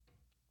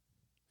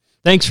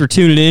Thanks for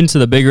tuning in to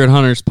the Big Red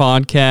Hunters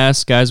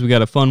podcast. Guys, we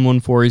got a fun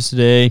one for you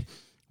today.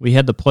 We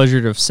had the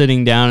pleasure of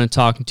sitting down and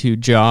talking to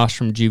Josh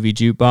from Juvie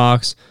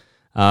Jukebox.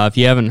 If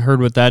you haven't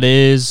heard what that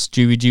is,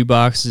 Juvie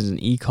Jukebox is an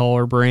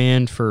e-collar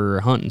brand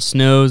for hunting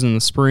snows in the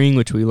spring,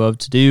 which we love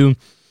to do.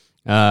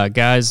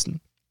 Guys,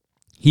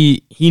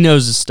 he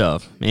knows his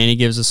stuff, man. He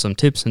gives us some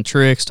tips and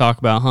tricks, talk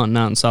about hunting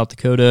out in South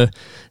Dakota,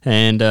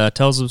 and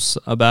tells us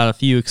about a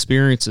few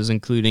experiences,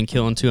 including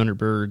killing 200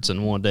 birds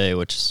in one day,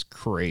 which is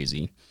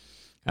crazy.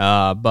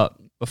 But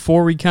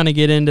before we kind of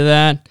get into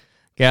that,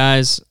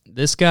 guys,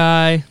 this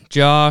guy,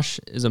 Josh,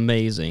 is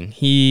amazing.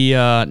 He,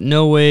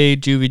 no way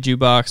Juvie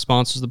Jukebox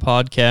sponsors the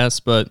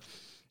podcast, but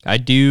I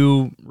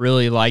do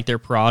really like their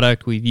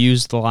product. We've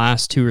used the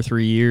last 2 or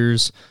 3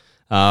 years.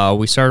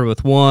 We started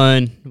with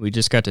one. We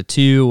just got to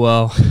two.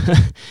 Well,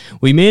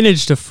 we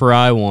managed to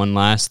fry one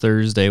last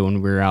Thursday when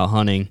we were out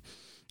hunting,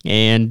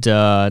 and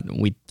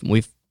we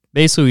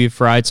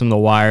fried some of the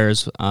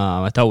wires.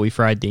 I thought we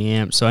fried the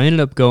amp, so I ended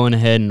up going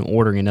ahead and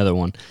ordering another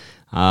one.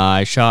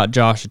 I shot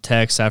Josh a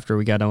text after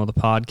we got done with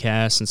the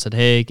podcast and said,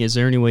 hey, is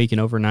there any way you can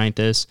overnight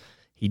this?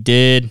 He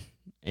did.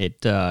 It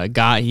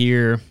got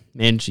here,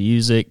 managed to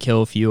use it,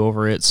 kill a few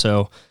over it.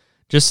 So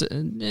just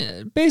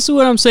basically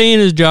what I'm saying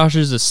is Josh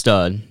is a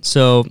stud.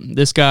 So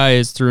this guy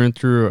is through and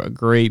through a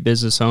great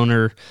business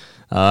owner,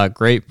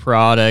 great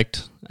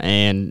product,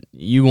 and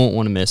you won't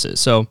want to miss it.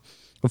 So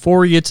before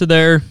we get to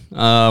there,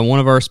 one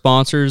of our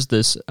sponsors,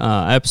 this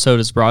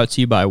episode is brought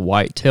to you by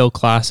Whitetail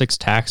Classics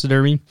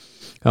Taxidermy,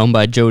 owned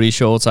by Jody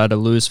Schultz out of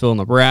Louisville,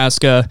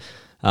 Nebraska.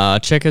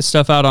 Check his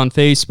stuff out on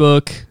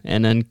Facebook,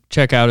 and then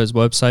check out his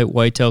website,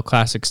 Whitetail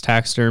Classics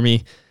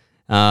Taxidermy.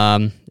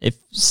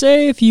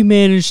 If you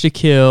manage to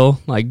kill,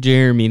 like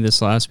Jeremy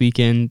this last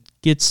weekend,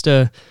 gets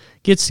to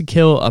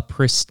kill a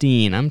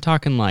pristine, I'm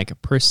talking like a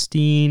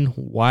pristine,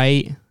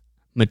 white,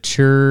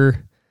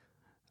 mature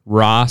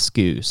Ross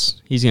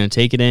goose. He's going to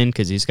take it in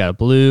because he's got a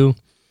blue,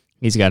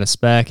 he's got a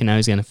spec, and now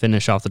he's going to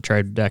finish off the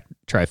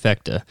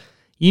trifecta.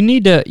 You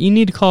need to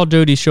call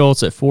Jody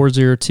Schultz at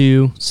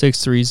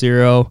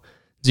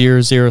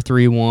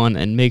 402-630-0031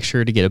 and make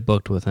sure to get it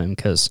booked with him,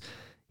 because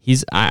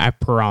I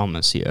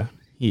promise you,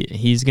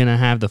 he's going to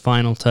have the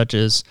final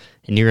touches,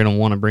 and you're going to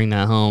want to bring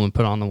that home and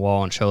put it on the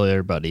wall and show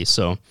everybody.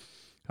 So,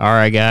 all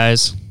right,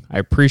 guys, I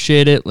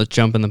appreciate it. Let's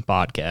jump in the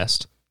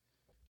podcast.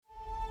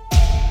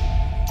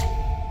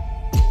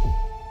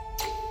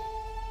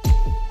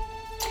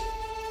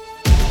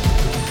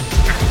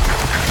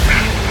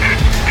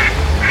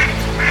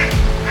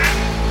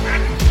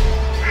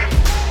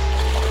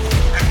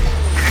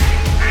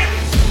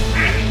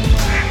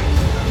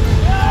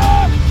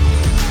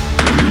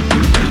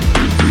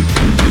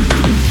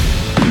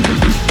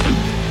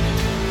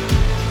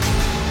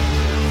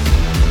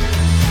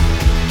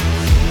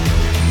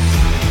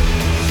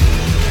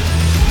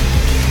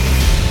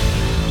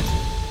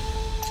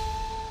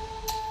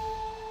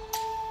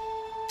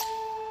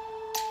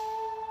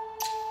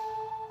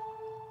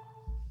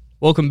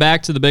 Welcome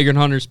back to the Big Red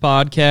Hunters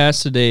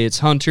podcast. Today it's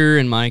Hunter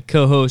and my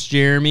co-host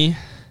Jeremy.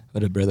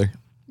 What up, brother?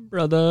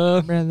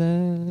 Brother.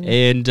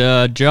 And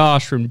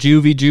Josh from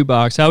Juvie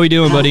Jukebox. How we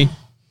doing, buddy?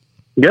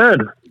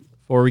 Good.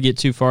 Before we get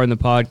too far in the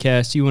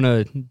podcast, you want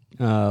to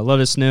let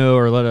us know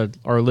or let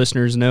our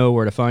listeners know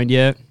where to find you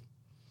at?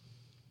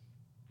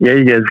 Yeah,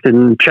 you guys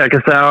can check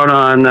us out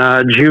on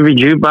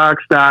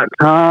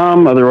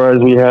juviejukebox.com. Otherwise,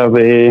 we have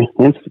a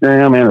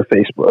Instagram and a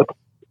Facebook,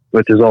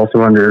 which is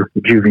also under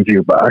Juvie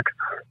Jukebox.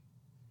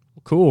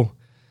 Cool.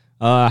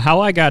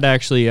 How I got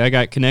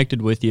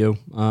connected with you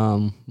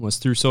was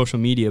through social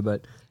media,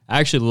 but I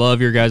actually love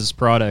your guys'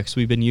 products.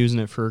 We've been using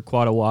it for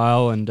quite a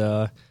while, and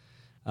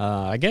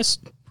I guess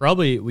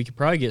we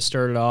could get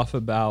started off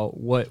about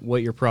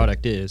what your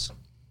product is.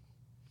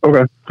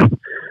 Okay.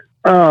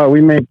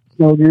 We make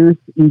snow goose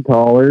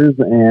e-collars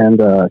and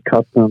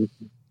custom.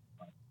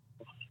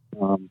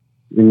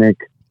 We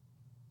make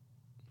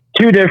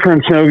 2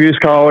 different snow goose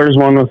collars,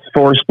 one with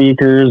 4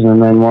 speakers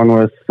and then one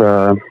with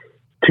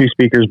 2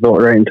 speakers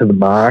built right into the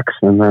box,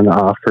 and then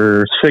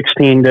offer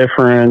 16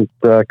 different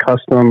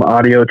custom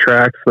audio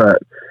tracks that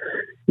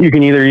you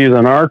can either use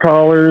on our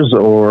collars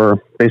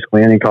or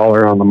basically any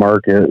collar on the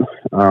market.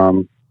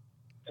 Our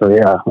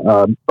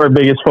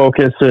biggest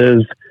focus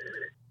is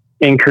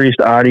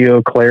increased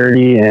audio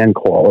clarity and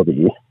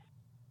quality.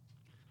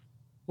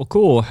 Well,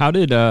 cool.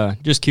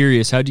 Just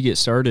curious, how'd you get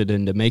started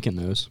into making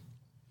those?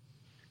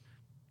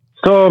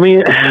 So,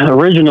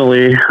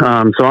 originally,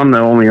 I'm the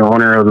only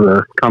owner of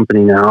the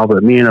company now,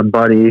 but me and a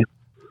buddy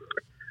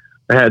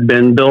had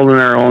been building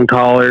our own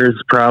collars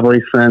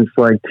probably since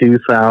like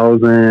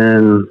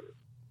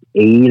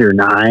 2008 or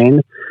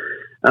 9.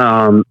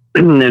 And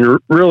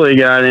really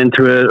got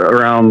into it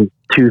around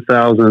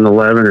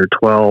 2011 or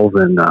 12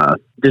 and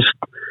just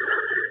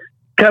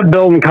kept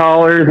building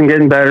collars and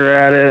getting better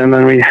at it. And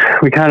then we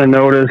kind of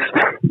noticed,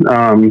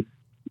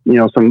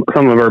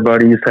 some of our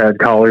buddies had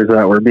collars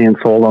that were being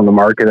sold on the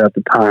market at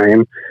the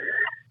time,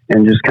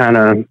 and just kind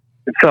of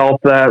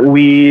felt that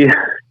we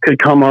could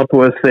come up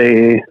with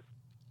a,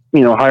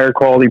 higher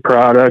quality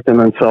product and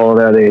then sell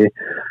it at a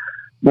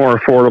more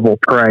affordable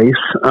price.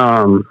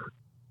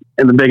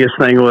 And the biggest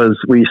thing was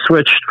we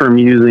switched from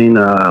using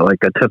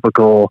like a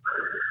typical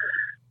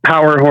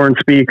power horn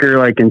speaker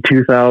like in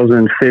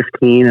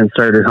 2015 and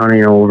started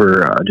hunting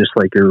over just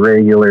like your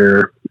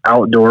regular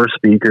outdoor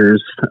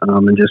speakers,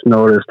 and just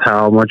noticed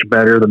how much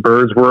better the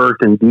birds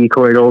worked and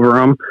decoyed over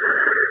them.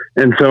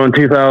 And so in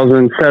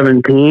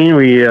 2017,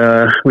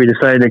 we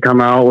decided to come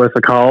out with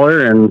a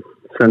collar, and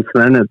since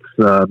then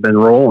it's been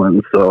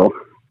rolling. So,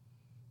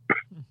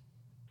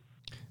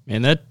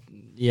 man,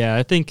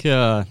 I think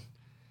the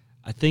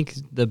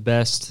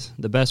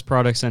best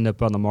products end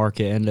up on the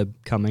market end up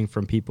coming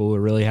from people who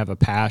really have a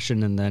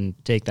passion and then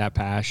take that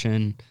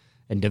passion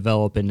and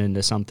develop it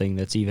into something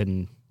that's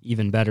even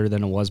better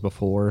than it was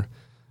before.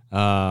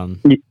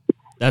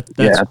 That's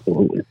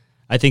absolutely.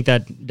 I think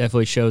that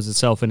definitely shows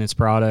itself in its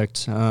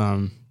product.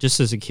 Just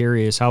as a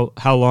curious, how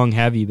long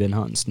have you been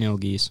hunting snow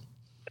geese?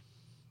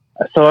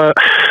 So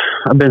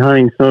I've been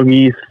hunting snow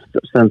geese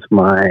since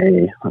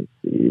my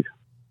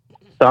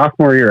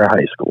sophomore year of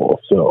high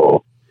school.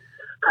 So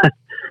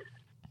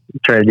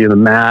try to do the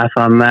math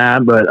on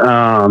that, but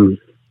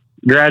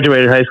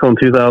graduated high school in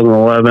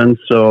 2011,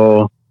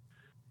 so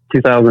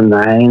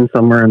 2009,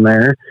 somewhere in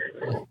there.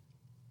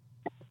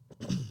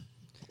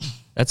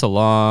 That's a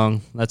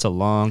long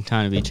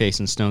time to be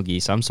chasing snow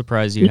geese. I'm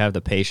surprised you have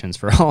the patience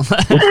for all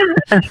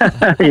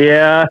that.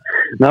 Yeah,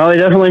 no, they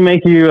definitely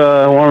make you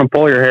want to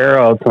pull your hair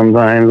out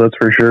sometimes. That's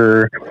for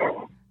sure.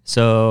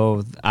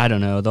 So I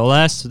don't know. The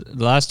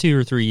last 2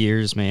 or 3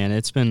 years, man,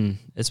 it's been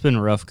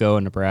rough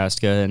going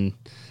Nebraska, and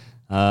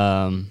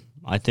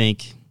I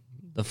think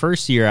the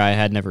first year I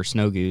had never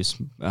snow goose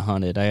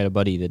hunted. I had a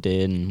buddy that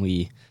did, and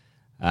we.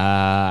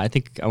 I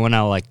think I went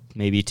out like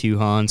maybe 2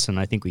 hunts, and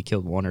I think we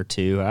killed 1 or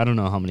 2. I don't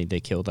know how many they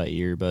killed that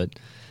year, but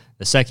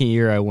the second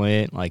year I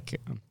went, like,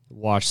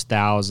 watched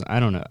thousands. I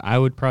don't know. I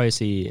would probably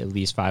see at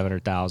least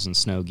 500,000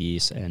 snow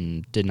geese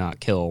and did not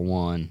kill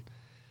 1.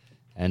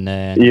 And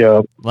then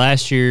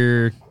last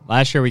year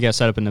we got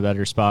set up in a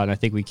better spot, and I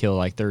think we killed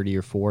like 30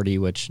 or 40,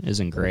 which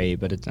isn't great,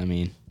 but it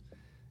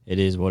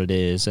is what it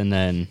is. And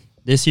then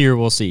this year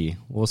we'll see.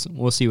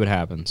 We'll see what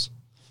happens.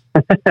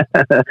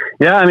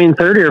 Yeah,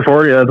 30 or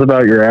 40, that's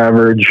about your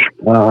average.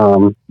 A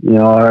lot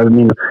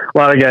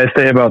of guys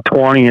say about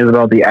 20 is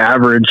about the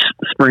average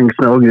spring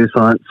snow goose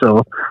hunt.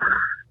 So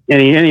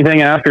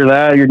anything after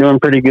that, you're doing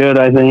pretty good,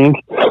 I think.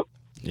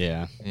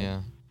 Yeah.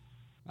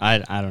 I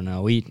don't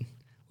know. We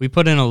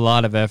put in a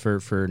lot of effort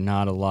for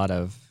not a lot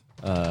of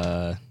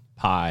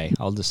pie.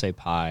 I'll just say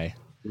pie.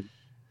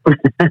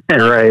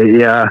 Right,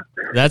 yeah.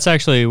 That's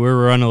actually, we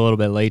were running a little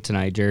bit late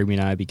tonight, Jeremy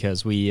and I,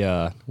 because we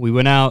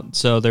went out.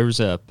 So there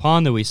was a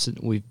pond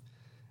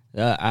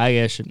that I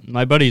guess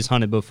my buddies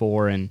hunted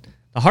before, and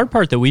the hard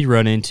part that we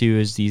run into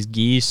is these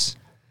geese.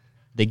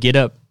 They get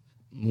up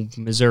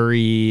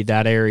Missouri,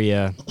 that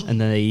area, and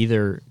then they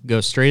either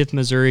go straight up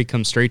Missouri,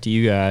 come straight to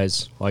you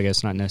guys. Well, I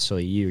guess not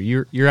necessarily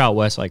you. You're out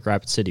west, like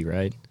Rapid City,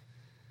 right?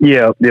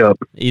 Yeah.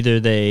 Either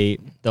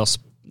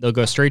they'll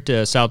go straight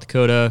to South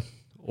Dakota,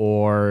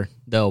 or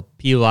they'll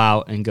peel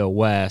out and go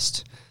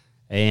west.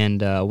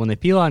 And when they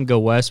peel out and go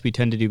west, we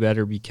tend to do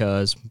better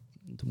because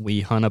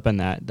we hunt up in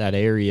that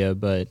area.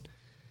 But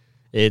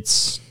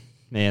there's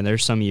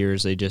some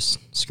years they just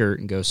skirt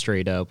and go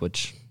straight up,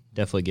 which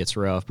definitely gets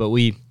rough. But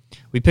we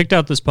picked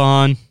out this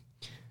pond.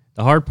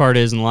 The hard part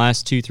is in the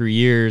last 2-3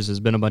 years there's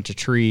been a bunch of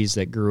trees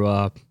that grew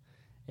up,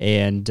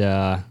 and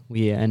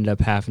we ended up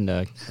having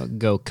to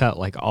go cut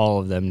like all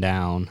of them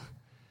down.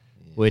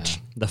 Which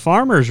the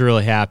farmer's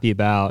really happy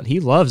about. He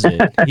loves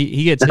it.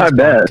 He gets his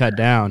pond cut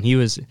down.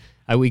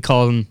 We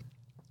called him,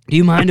 do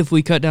you mind if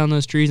we cut down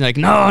those trees? Like,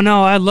 no,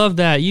 I love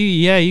that.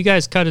 You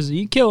guys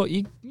you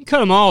cut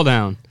them all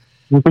down.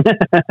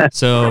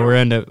 So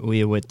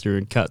we went through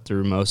and cut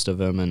through most of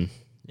them, and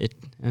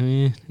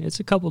it's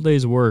a couple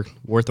days worth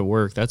of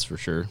work, that's for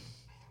sure.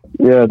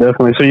 Yeah,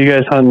 definitely. So you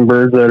guys hunting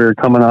birds that are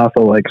coming off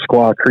of like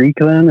Squaw Creek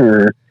then,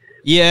 or?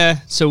 Yeah,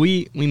 so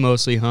we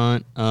mostly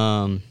hunt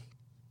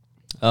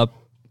up.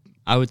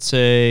 I want to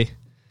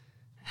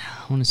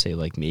say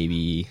like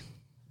maybe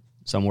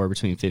somewhere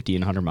between 50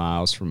 and 100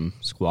 miles from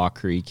Squaw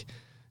Creek.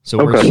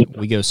 So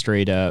we go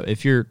straight up.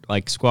 If you're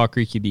like Squaw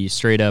Creek, you'd be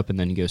straight up and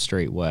then you go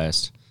straight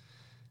west.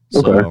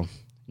 So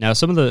now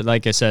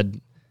like I said,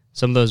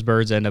 some of those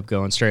birds end up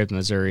going straight up to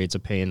Missouri. It's a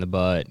pain in the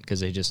butt because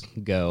they just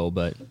go.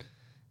 But,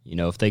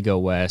 if they go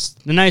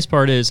west, the nice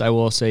part is I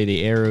will say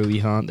the area we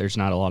hunt, there's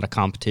not a lot of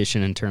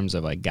competition in terms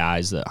of like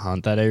guys that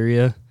hunt that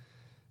area.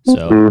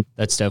 So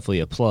that's definitely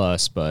a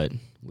plus, but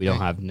we don't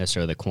have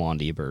necessarily the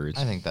quantity of birds.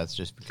 I think that's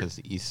just because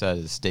the east side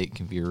of the state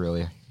can be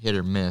really hit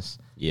or miss.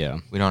 Yeah.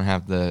 We don't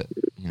have the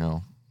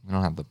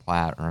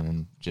Platte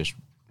running just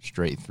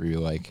straight through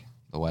like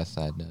the west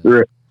side does.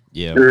 Right.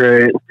 Yeah.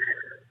 Right.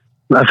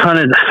 I've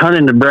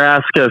hunted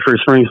Nebraska for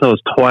spring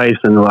snows twice,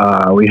 and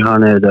we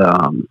hunted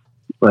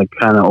like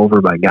kind of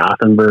over by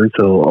Gothenburg,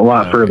 so a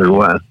lot further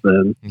west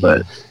then.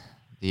 But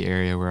the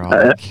area where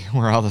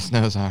all the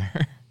snows are.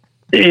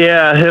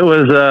 Yeah, it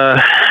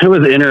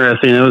was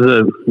interesting.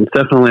 It's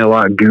definitely a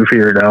lot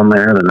goofier down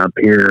there than up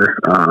here.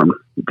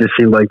 It just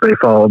seemed like they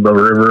followed the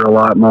river a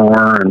lot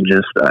more, and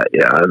just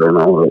yeah, I don't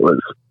know. It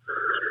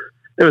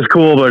was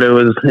cool, but it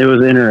was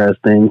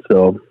interesting.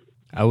 So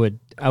I would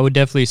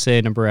definitely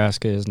say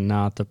Nebraska is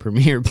not the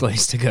premier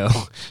place to go.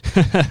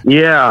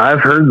 yeah,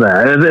 I've heard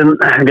that, and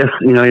I guess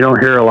you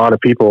don't hear a lot of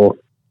people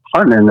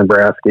hunting in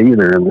Nebraska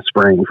either in the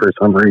spring for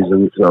some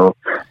reason. So.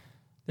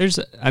 There's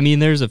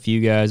a few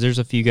guys. There's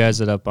a few guys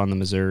that up on the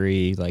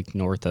Missouri, like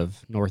north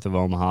of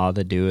Omaha,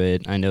 that do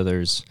it. I know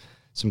there's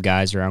some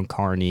guys around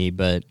Kearney,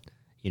 but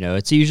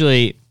it's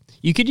usually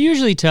you could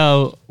usually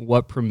tell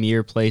what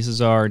premier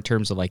places are in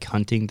terms of like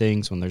hunting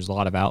things when there's a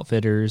lot of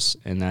outfitters,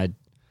 and that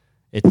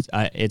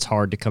it's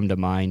hard to come to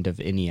mind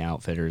of any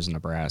outfitters in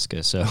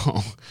Nebraska. So,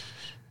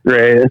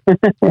 right.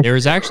 there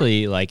was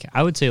actually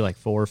I would say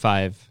 4 or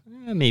 5.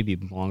 Maybe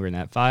longer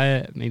than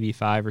that, maybe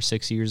 5 or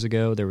 6 years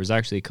ago, there was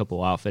actually a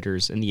couple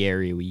outfitters in the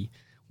area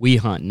we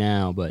hunt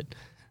now, but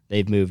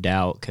they've moved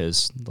out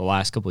because the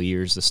last couple of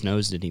years the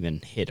snows didn't even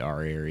hit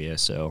our area.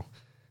 So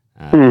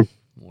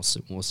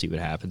we'll see what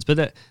happens.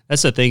 But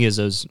that's the thing is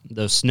those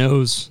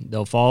snows,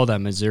 they'll follow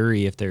that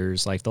Missouri. If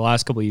there's the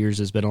last couple of years,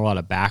 there's been a lot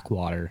of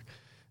backwater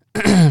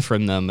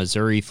from the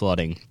Missouri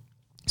flooding,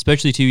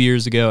 especially 2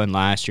 years ago, and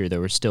last year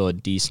there was still a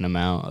decent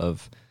amount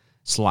of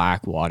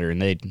slack water, and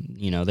they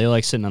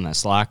like sitting on that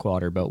slack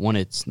water, but when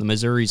the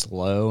Missouri's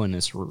low and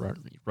it's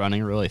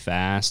running really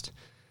fast,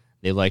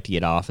 they like to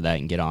get off of that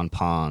and get on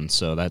ponds.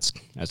 So that's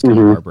kind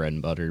of our bread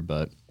and butter.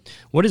 But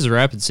what is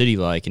Rapid City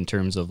like in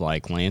terms of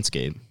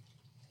landscape?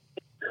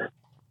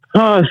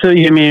 So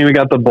we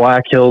got the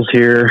Black Hills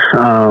here,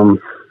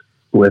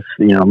 with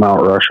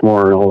Mount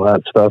Rushmore and all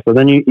that stuff, but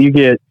then you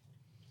get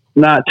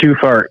not too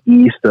far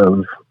east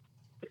of,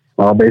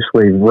 well,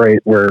 basically right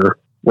where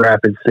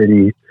Rapid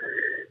City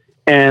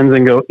ends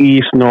and go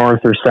east,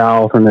 north, or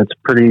south, and it's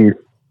pretty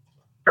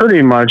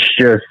much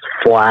just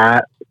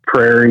flat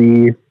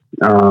prairie.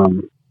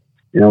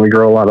 We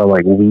grow a lot of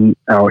wheat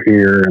out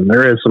here, and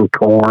there is some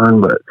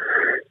corn, but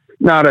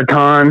not a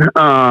ton.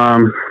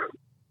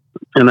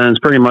 And then it's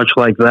pretty much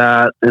like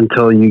that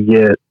until you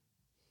get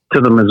to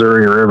the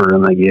Missouri River,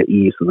 and they get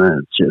east, and then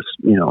it's just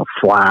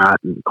flat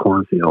and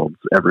cornfields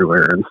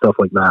everywhere and stuff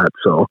like that.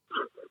 So,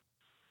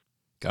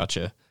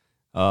 gotcha.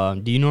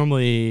 Do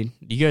you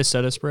guys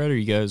set a spread, or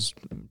you guys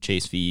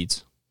chase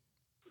feeds?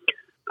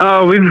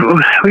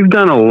 We've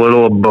done a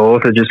little of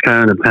both. It just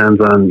kind of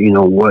depends on,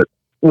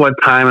 what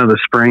time of the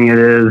spring it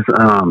is.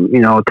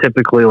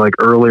 Typically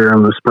earlier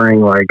in the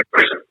spring,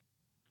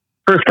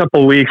 first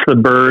couple of weeks, the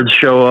birds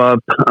show up.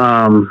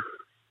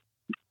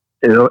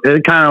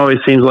 It kind of always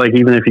seems like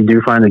even if you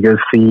do find a good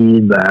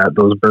feed, that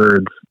those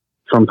birds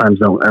sometimes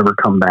don't ever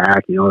come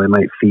back. They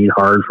might feed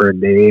hard for a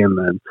day and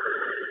then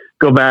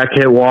go back,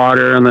 hit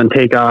water, and then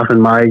take off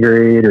and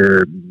migrate,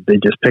 or they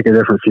just pick a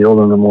different field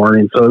in the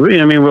morning. So,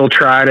 we'll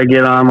try to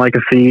get on a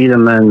feed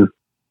and then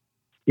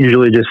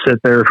usually just sit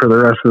there for the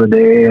rest of the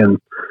day and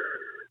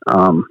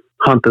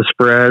hunt the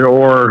spread,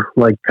 or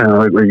kind of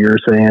like what you're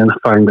saying,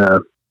 find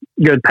a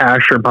good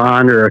pasture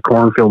pond or a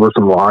cornfield with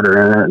some water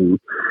in it and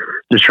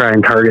just try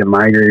and target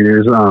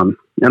migrators.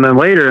 And then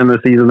later in the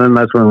season, then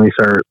that's when we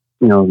start,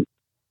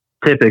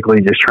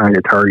 typically just trying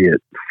to target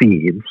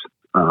feeds.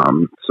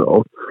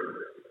 So,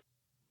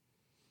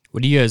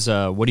 What do you guys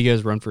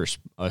run for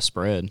a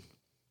spread?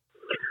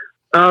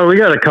 We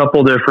got a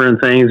couple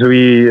different things.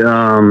 We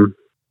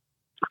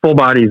full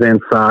bodies and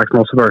socks.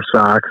 Most of our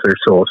socks are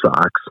sole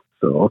socks.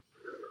 So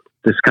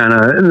just kind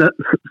of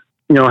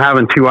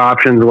having two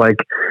options.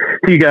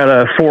 If you got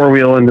a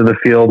 4-wheel into the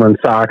field, and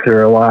socks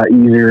are a lot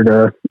easier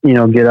to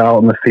get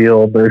out in the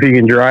field. But if you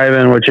can drive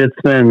in, which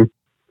it's been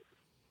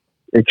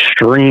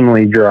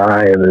extremely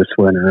dry this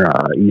winter,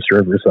 East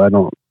River, so I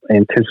don't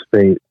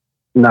anticipate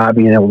not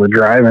being able to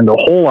drive into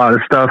a whole lot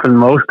of stuff in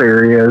most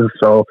areas.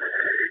 So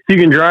you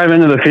can drive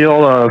into the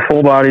field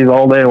full bodies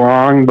all day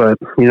long, but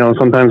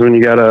sometimes when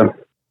you got to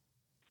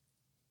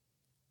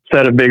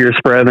set a bigger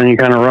spread, then you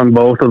kind of run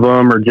both of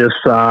them or just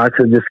socks.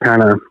 It just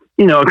kind of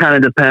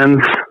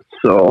depends.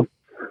 So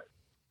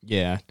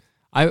yeah,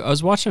 I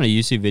was watching a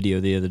YouTube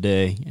video the other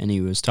day, and he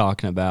was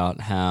talking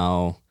about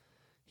how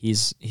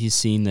he's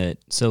seen that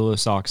solo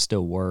socks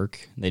still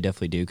work. They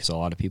definitely do, because a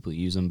lot of people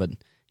use them, but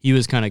he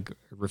was kind of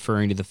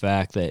referring to the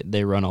fact that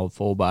they run all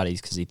full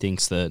bodies because he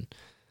thinks that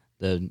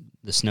the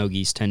snow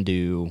geese tend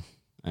to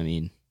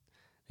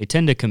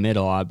commit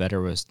a lot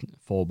better with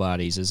full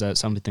bodies. Is that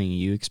something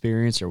you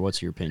experience, or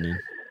what's your opinion?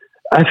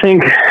 I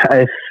think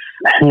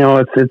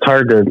it's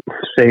hard to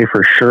say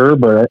for sure,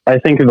 but I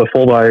think the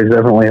full bodies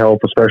definitely help,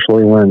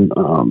 especially when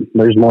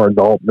there's more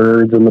adult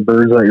birds in the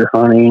birds that you're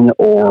hunting,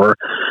 or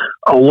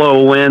a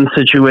low wind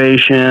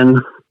situation.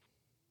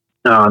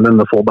 Then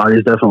the full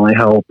bodies definitely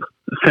help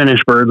finish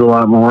birds a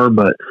lot more.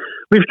 But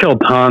we've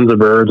killed tons of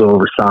birds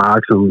over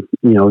socks, and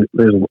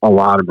there's a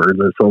lot of birds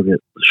that still get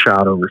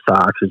shot over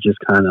socks. It just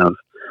kind of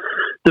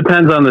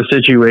depends on the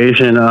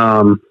situation.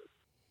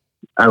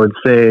 I would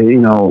say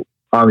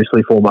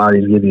obviously full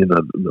bodies give you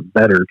the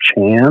better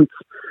chance,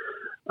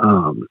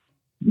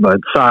 But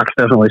socks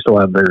definitely still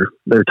have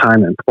their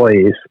time and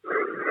place.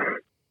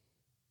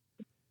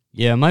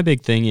 Yeah, my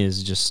big thing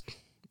is just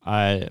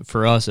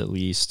for us at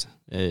least,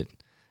 to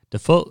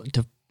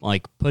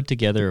put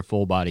together a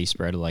full body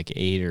spread of like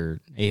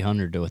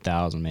 800 to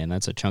 1,000, man,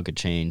 that's a chunk of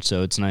change.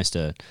 So it's nice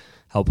to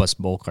help us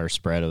bulk our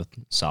spread of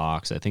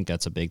socks. I think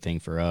that's a big thing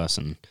for us.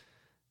 And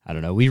I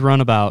don't know, we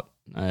run about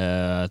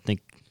I think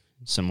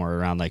somewhere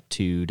around like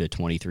 2 to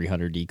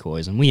 2,300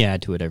 decoys, and we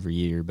add to it every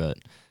year. But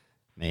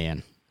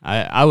man,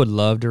 I would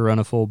love to run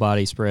a full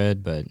body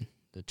spread, but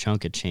the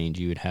chunk of change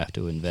you would have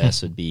to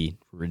invest would be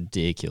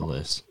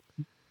ridiculous.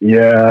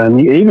 Yeah, and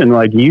even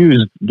like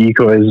used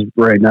decoys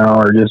right now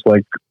are just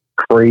like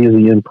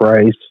crazy in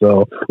price.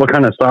 So what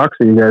kind of socks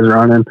are you guys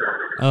running?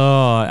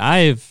 Oh,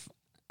 I've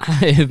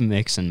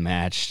mixed and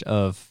matched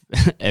of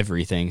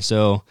everything.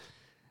 So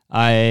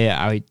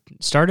I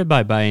started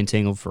by buying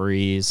Tangle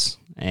Frees,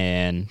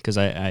 and because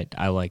I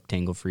like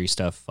Tangle Free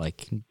stuff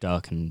like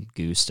duck and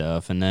goose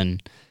stuff. And then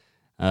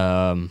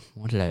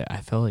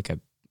I felt like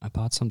I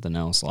bought something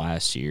else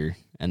last year,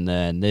 and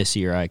then this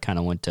year I kind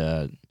of went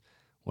to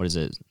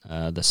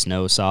the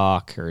Snow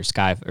Sock or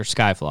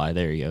Skyfly.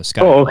 There you go.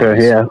 Skyflies. Oh,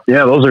 okay,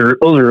 yeah. Those are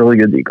really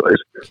good decoys.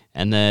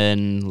 And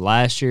then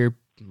last year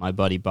my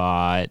buddy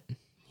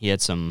he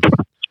had some,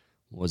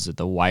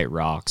 the White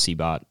Rocks he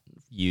bought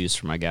used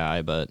for my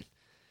guy. But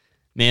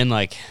man,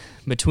 like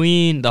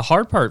between the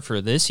hard part for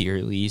this year,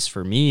 at least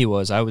for me,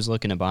 was I was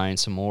looking at buying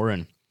some more,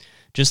 and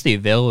just the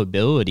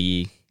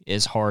availability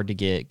is hard to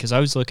get, because I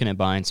was looking at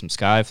buying some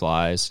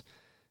Skyflies,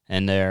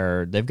 and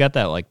they've got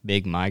that like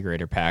big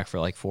migrator pack for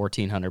like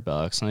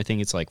 $1,400, and I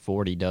think it's like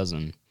 40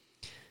 dozen,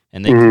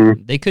 and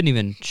they couldn't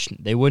even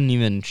they wouldn't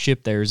even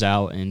ship theirs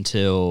out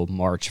until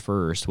March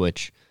 1st,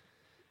 which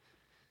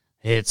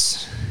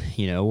it's,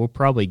 we'll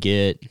probably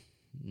get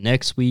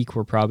next week.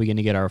 We're probably going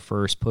to get our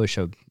first push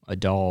of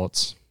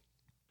adults,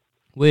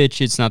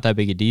 which it's not that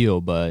big a deal,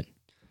 but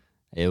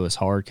it was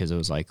hard because it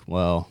was like,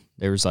 well,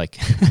 there was like,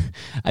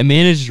 I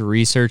managed to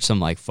research some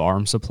like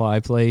farm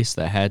supply place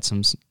that had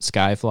some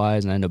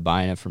Skyflies, and I ended up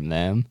buying it from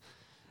them.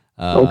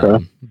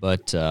 Okay.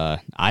 But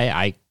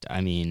I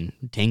mean,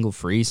 Tangle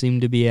Free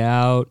seemed to be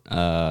out.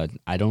 I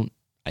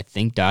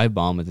think Dive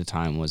Bomb at the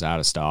time was out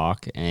of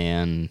stock,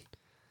 and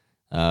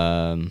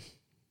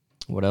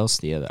what else?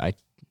 I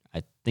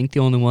think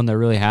the only one that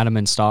really had them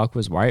in stock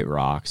was White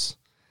Rocks,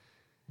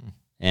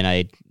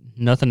 and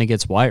nothing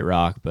against White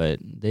Rock, but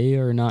they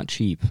are not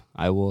cheap.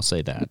 I will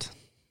say that.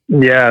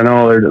 Yeah,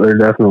 no, they're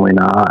definitely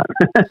not.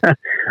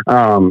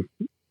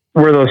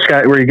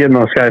 Were you getting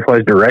those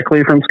Skyflies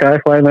directly from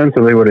Skyfly then?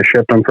 So they would have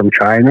shipped them from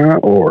China,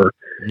 or?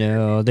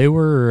 No, they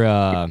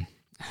were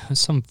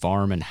some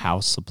farm and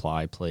house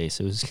supply place.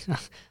 It was.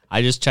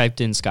 I just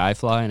typed in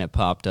Skyfly and it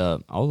popped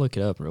up. I'll look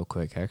it up real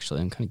quick. Actually,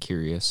 I'm kind of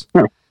curious.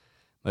 Huh.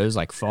 But it was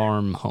like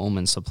farm, home,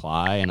 and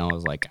supply, and I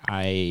was like,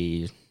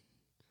 we'll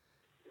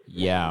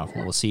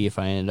see if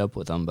I end up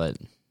with them, but.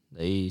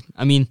 They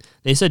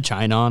said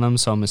China on them,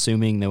 so I'm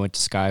assuming they went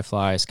to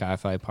Skyfly.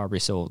 Skyfly probably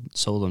sold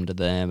them to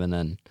them, and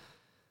then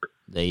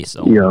they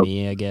sold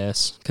me, I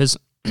guess. Because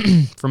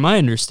from my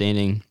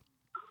understanding,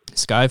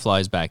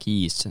 Skyfly's back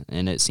east,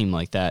 and it seemed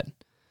like that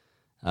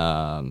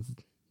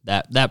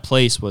that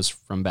place was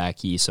from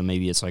back east, so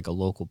maybe it's like a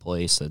local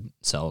place that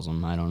sells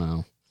them. I don't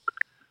know.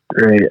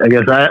 Great. I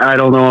guess I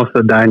don't know if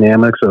the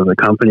dynamics of the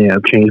company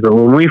have changed, but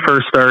when we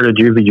first started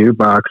Juvie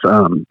Jukebox,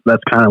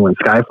 that's kind of when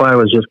Skyfly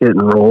was just getting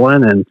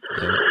rolling, and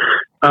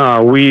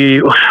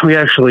we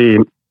actually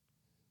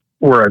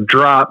were a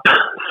drop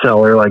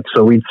seller,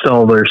 so we'd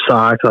sell their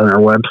socks on our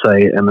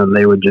website, and then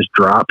they would just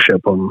drop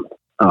ship them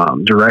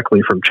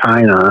directly from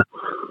China.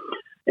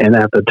 And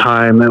at the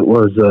time, it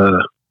was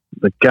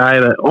the guy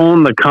that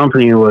owned the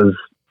company was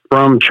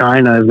from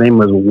China. His name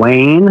was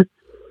Wayne.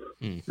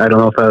 I don't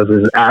know if that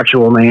was his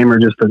actual name or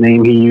just the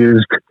name he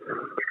used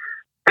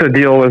to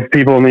deal with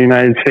people in the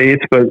United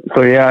States. But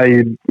so yeah,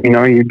 you'd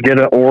get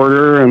an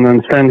order and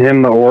then send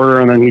him the order,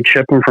 and then he'd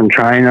ship them from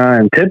China.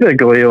 And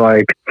typically,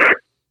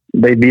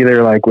 they'd be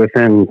there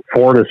within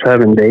 4 to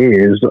 7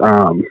 days.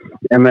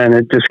 And then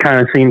it just kind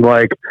of seemed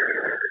like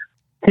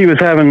he was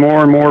having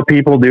more and more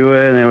people do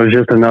it, and it was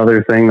just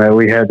another thing that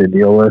we had to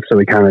deal with. So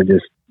we kind of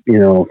just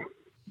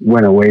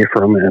went away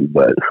from it.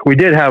 But we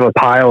did have a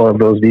pile of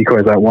those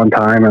decoys at one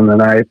time, and then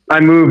I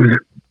moved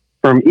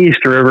from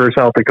East River,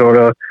 South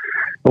Dakota.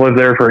 I lived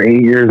there for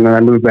 8 years, and then I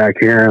moved back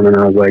here, and then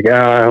I was like,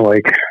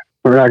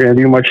 we're not going to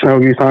do much snow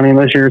goose hunting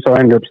this year, so I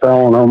ended up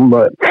selling them.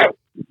 But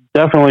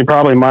definitely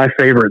probably my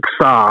favorite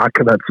sock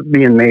that's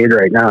being made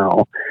right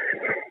now.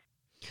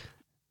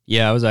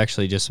 Yeah, I was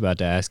actually just about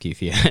to ask you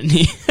if you had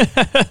any,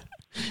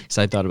 because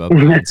I thought about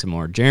buying some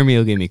more. Jeremy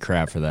will give me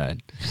crap for that.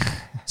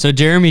 So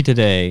Jeremy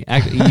today,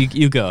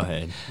 you go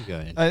ahead. You go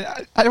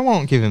ahead. I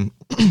won't give him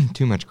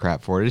too much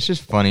crap for it. It's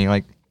just funny,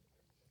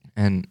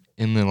 and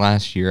in the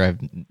last year, I've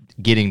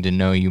getting to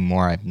know you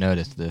more. I've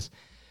noticed this.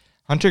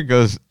 Hunter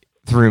goes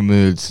through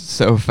moods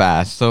so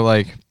fast. So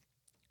a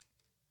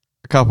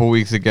couple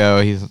weeks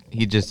ago,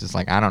 he just is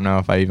like, I don't know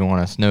if I even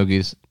want to snow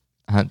goose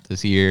hunt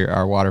this year.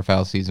 Our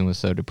waterfowl season was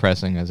so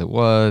depressing as it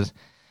was.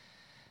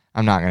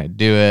 I'm not going to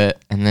do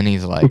it. And then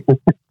he's like,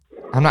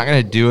 I'm not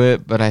going to do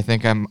it, but I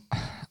think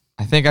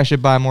I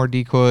should buy more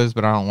decoys,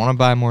 but I don't want to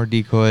buy more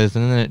decoys.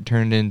 And then it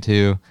turned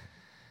into,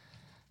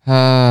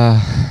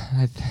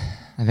 I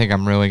think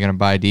I'm really going to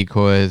buy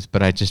decoys,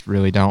 but I just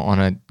really don't want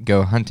to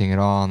go hunting at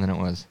all. And then it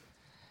was,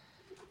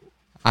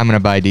 I'm going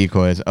to buy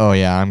decoys. Oh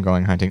yeah, I'm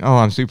going hunting. Oh,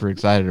 I'm super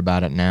excited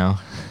about it now.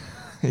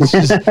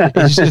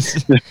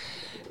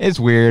 It's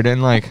weird.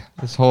 And like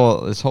this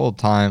whole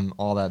time,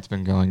 all that's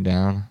been going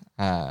down,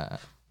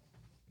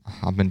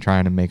 I've been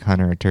trying to make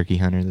Hunter a turkey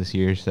hunter this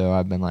year. So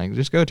I've been like,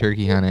 just go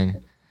turkey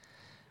hunting.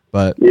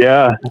 But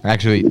yeah,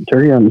 actually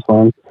turkey hunting's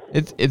fun.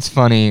 It's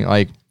funny.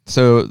 Like,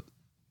 so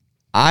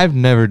I've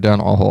never done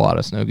a whole lot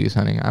of snow goose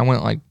hunting. I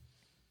went like,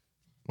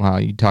 wow,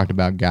 you talked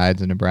about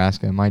guides in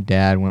Nebraska. My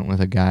dad went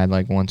with a guide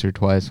like once or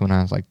twice when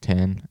I was like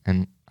 10,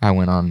 and I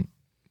went on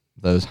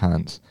those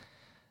hunts.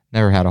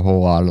 Never had a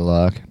whole lot of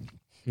luck.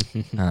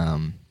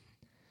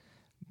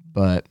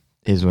 But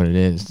is what it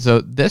is. So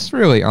this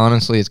really,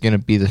 honestly, is going to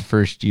be the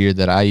first year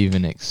that I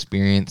even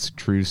experienced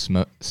true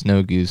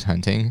snow goose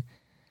hunting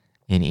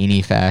in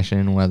any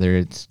fashion, whether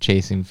it's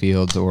chasing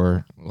fields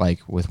or like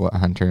with what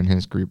Hunter and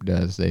his group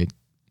does. They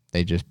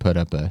just put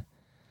up a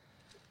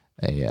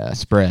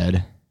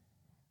spread.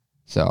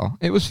 So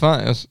it was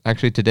fun. It was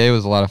actually, today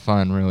was a lot of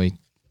fun, really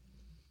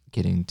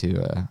getting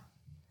to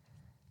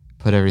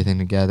put everything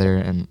together.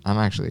 And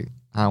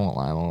I won't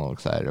lie, I'm a little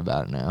excited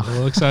about it now. A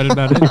little excited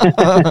about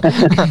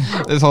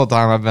it. This whole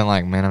time I've been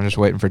like, man, I'm just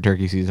waiting for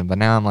turkey season. But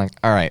now I'm like,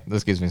 all right,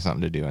 this gives me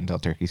something to do until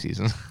turkey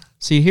season.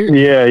 See here.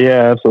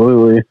 Yeah,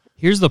 absolutely.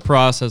 Here's the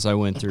process I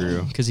went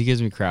through because he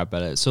gives me crap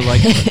at it. So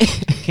like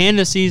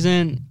Canada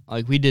season,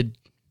 like we did,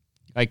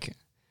 like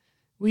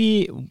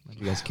you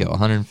guys kill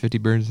 150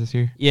 birds this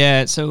year?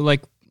 Yeah. So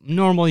like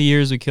normal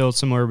years we killed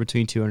somewhere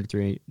between 200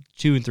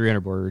 and 300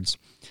 birds.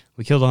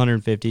 We killed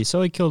 150,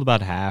 so we killed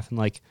about half. And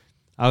like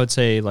I would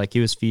say, like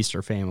it was feast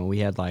or famine. We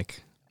had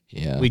like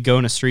we'd go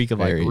in a streak of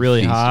like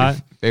really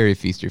hot, very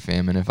feast or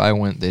famine. If I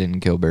went, they didn't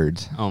kill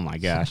birds. Oh my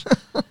gosh!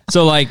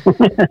 So like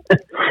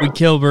we'd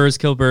kill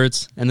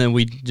birds, and then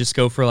we'd just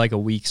go for like a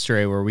week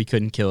straight where we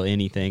couldn't kill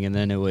anything, and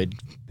then it would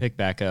pick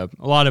back up.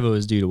 A lot of it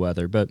was due to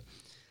weather, but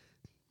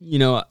you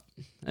know,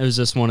 it was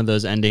just one of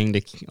those ending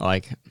to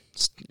like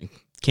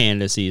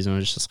Canada season. It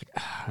was just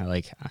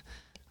like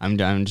I'm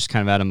just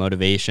kind of out of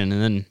motivation,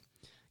 and then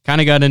kind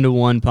of got into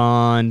one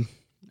pond,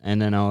 and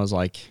then I was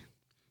like,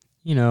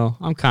 you know,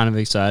 I'm kind of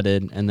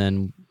excited, and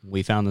then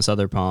we found this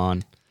other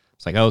pond.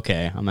 It's like,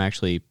 okay, I'm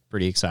actually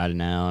pretty excited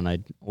now, and I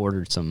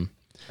ordered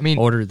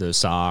those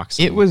socks.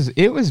 It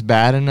was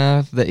bad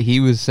enough that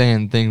he was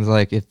saying things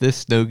like, if this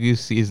snow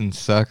goose season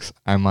sucks,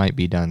 I might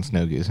be done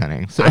snow goose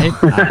hunting. So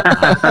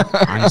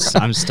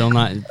I'm still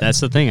not.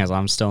 That's the thing, is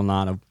I'm still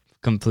not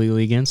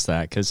completely against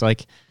that, because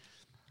like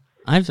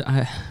I've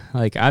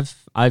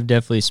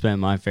definitely spent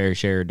my fair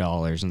share of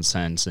dollars and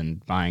cents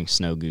in buying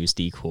snow goose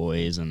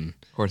decoys. And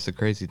of course, the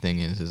crazy thing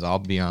is I'll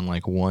be on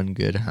like one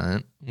good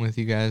hunt with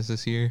you guys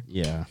this year.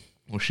 Yeah,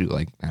 we'll shoot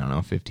like, I don't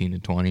know, 15 to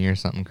 20 or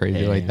something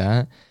crazy like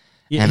that.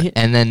 Yeah.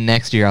 And then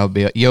next year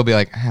you'll be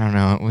like, I don't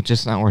know, it's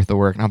just not worth the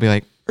work. And I'll be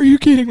like, are you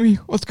kidding me?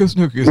 Let's go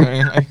snow goose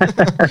hunting.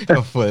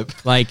 It'll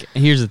flip. Like,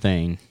 here's the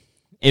thing.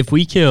 If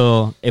we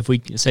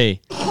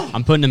say,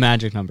 I'm putting a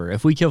magic number.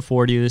 If we kill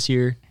 40 this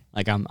year,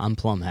 like I'm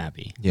plumb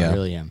happy. Yeah. I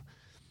really am.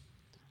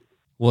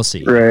 We'll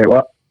see. Right.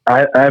 Well,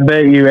 I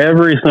bet you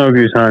every snow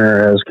goose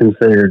hunter has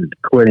considered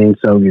quitting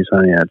snow goose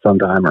hunting at some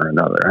time or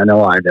another. I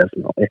know I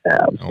definitely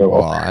have. So.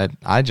 Well,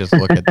 I just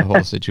look at the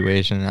whole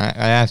situation. I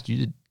asked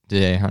you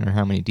today, Hunter,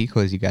 how many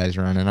decoys you guys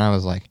run, and I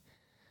was like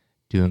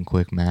doing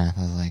quick math.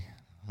 I was like,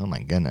 oh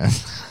my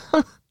goodness.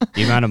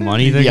 The amount of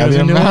money that goes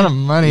into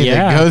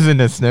that goes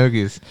into snow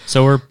goose.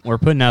 So we're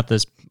putting out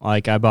this,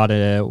 like I bought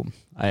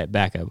it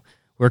back up.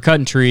 We're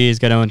cutting trees,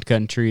 got on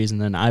cutting trees, and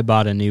then I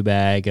bought a new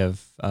bag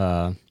of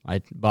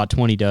I bought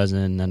 20 dozen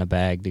and then a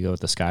bag to go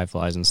with the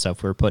skyflies and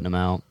stuff. We were putting them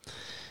out,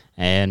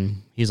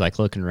 and he's like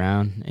looking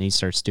around and he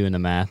starts doing the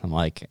math. I'm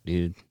like,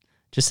 dude,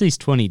 just these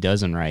 20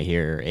 dozen right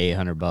here are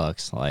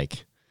 $800.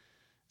 Like,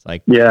 it's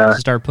like,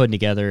 start putting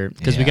together,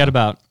 because we got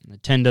about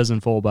 10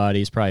 dozen full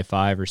bodies, probably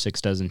 5 or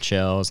 6 dozen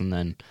shells, and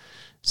then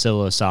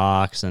silo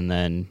socks, and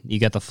then you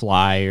got the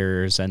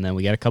flyers, and then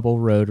we got a couple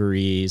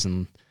rotaries,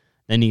 and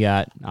then you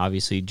got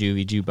obviously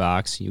Juvie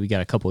Jukebox. We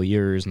got a couple of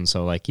years, and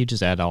so like you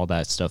just add all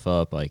that stuff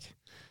up, like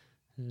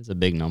it's a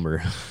big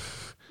number.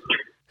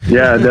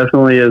 Yeah, it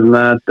definitely is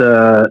not.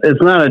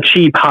 It's not a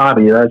cheap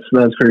hobby. That's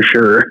for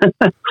sure.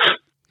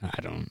 I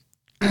don't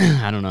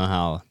know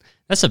how.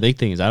 That's the big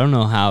thing, is I don't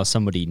know how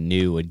somebody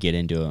new would get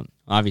into it.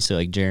 Obviously,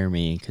 like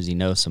Jeremy, because he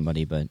knows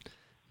somebody, but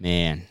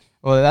man.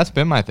 Well, that's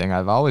been my thing.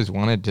 I've always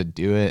wanted to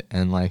do it,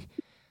 and like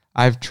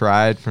I've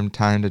tried from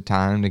time to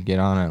time to get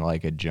on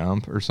a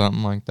jump or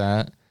something like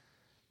that.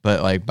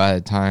 But like by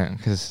the time,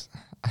 because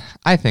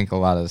I think a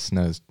lot of the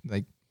snows,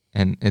 like,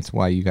 and it's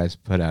why you guys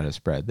put out a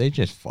spread, they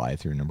just fly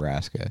through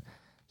Nebraska.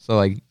 So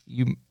like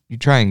you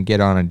try and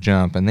get on a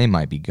jump, and they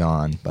might be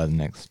gone by the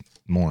next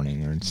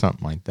morning or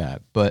something like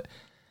that. But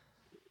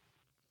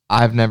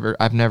I've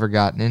never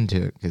gotten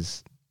into it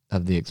because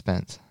of the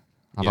expense.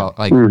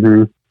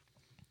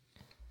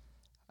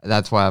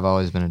 That's why I've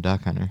always been a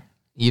duck hunter,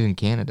 even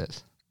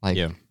Canada's.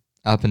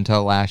 Up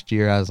until last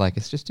year, I was like,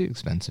 it's just too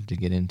expensive to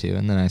get into.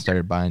 And then I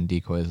started buying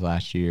decoys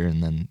last year,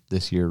 and then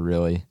this year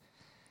really.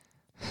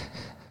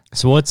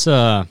 So what's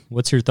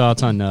your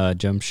thoughts on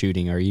jump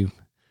shooting? Are you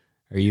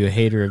a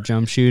hater of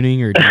jump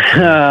shooting, or?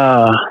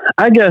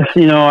 I guess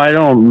I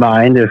don't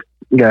mind if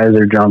guys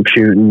are jump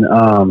shooting.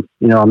 I'm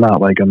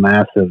not like a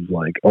massive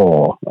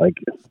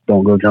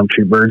don't go jump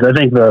shoot birds. I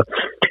think the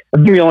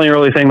only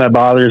really thing that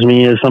bothers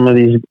me is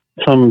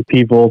some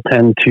people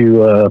tend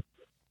to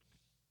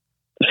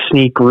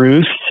sneak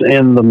roosts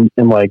in the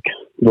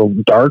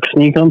dark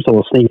sneak them, so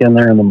they'll sneak in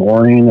there in the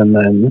morning and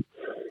then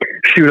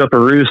shoot up a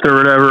roost or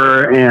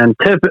whatever. And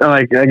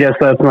I guess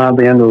that's not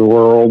the end of the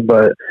world,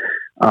 but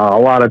a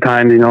lot of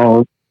times,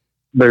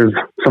 there's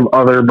some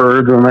other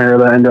birds in there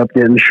that end up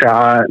getting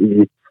shot,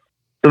 and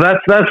so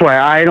that's why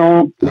I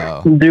don't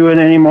do it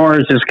anymore.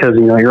 It's just because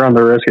you're on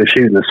the risk of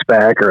shooting a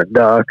speck or a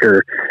duck,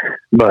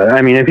 but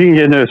I mean, if you can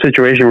get into a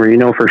situation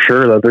where for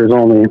sure that there's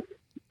only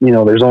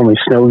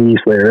snow geese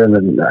there, and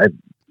then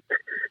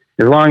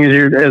as long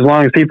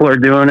as people are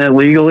doing it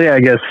legally, I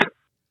guess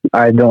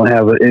I don't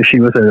have an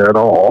issue with it at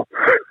all.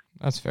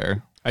 That's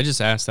fair. I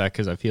just asked that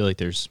because I feel like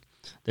there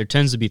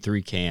tends to be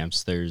three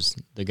camps. There's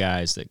the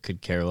guys that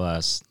could care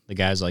less, the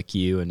guys like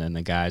you, and then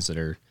the guys that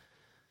are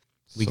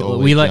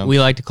we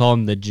like to call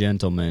them the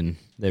gentlemen.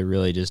 They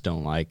really just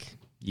don't like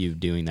you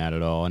doing that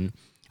at all. And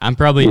I'm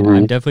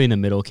definitely in the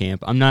middle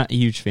camp. I'm not a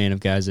huge fan of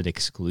guys that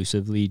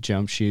exclusively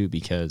jump shoot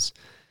because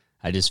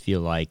I just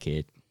feel like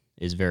it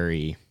is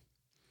very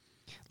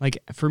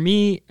for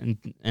me,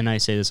 and I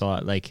say this a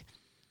lot,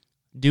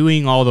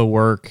 doing all the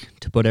work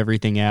to put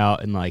everything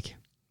out and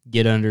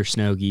get under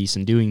snow geese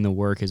and doing the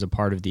work is a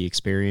part of the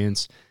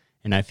experience.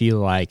 And I feel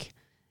like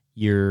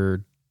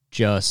you're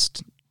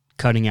just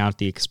cutting out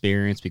the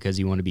experience because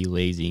you want to be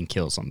lazy and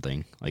kill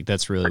something.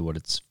 That's really what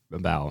it's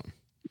about.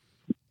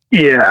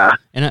 Yeah.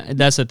 And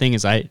that's the thing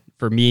is my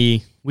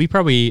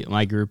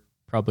group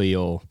probably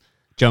will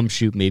jump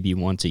shoot maybe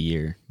once a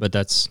year, but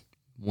that's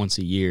once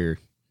a year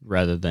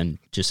rather than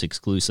just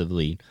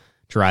exclusively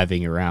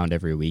driving around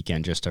every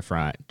weekend just to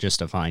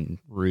find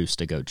roost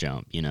to go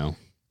jump,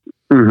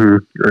 Mm-hmm.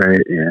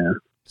 Right. Yeah.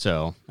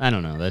 So I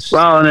don't know. That's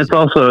and it's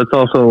also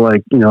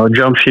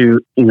jump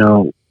shoot.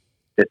 You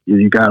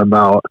got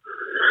about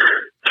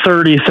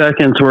 30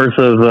 seconds worth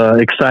of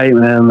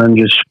excitement, and then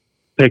just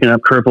picking up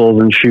cripples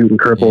and shooting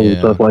cripples and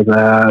stuff like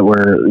that.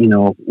 Where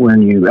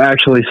when you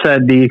actually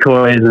set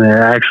decoys and it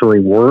actually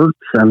works,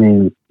 I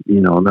mean,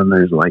 then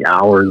there's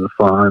hours of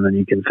fun, and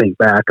you can think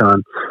back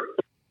on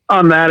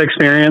that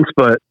experience.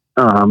 But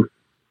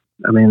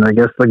I mean, I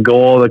guess the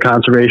goal of the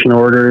conservation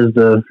order is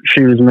to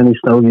shoot as many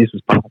snow geese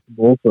as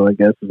possible. So I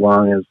guess as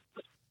long as,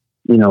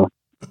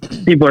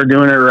 people are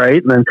doing it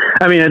right, then,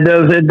 I mean, it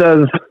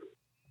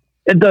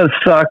does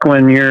suck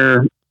when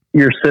you're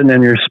sitting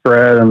in your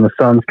spread and the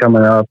sun's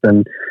coming up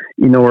and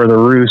where the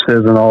roost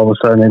is, and all of a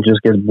sudden it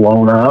just gets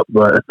blown up.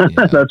 But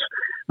that's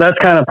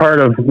kind of part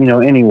of,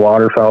 any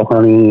waterfowl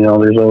hunting.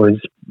 There's always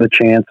the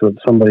chance of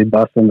somebody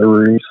busting the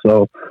roost.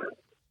 So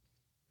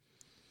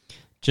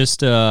just,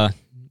 that's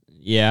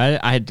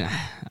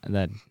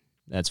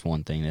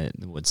one thing that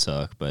would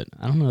suck, but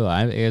I don't know.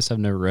 I guess I've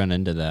never run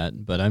into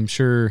that, but I'm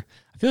sure.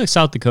 I feel like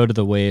South Dakota,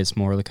 the way it's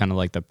more kind of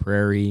like the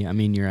prairie. I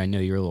mean, I know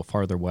you're a little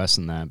farther west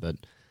than that, but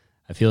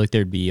I feel like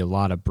there'd be a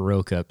lot of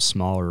broke up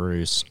smaller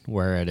roosts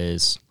where it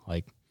is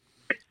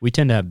we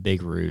tend to have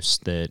big roosts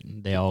that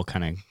they all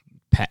kind of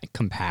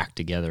compact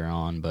together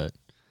on. But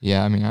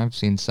yeah, I mean, I've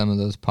seen some of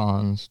those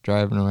ponds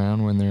driving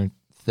around when they're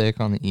thick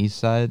on the east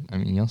side. I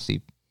mean, you'll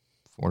see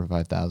 4,000 to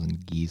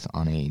 5,000 geese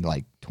on a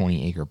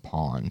 20-acre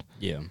pond.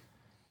 Yeah,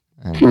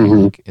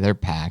 and they're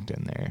packed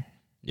in there.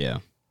 Yeah,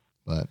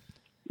 but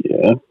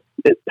yeah,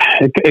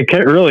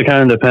 it really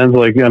kind of depends.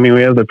 I mean,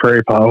 we have the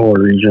prairie pothole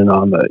region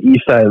on the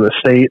east side of the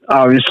state,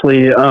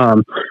 obviously,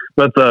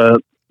 but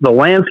the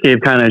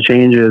landscape kind of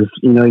changes.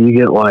 You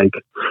get on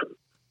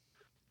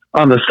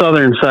the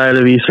southern side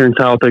of eastern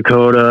South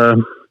Dakota,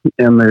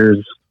 and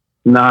there's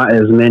not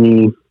as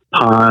many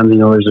ponds.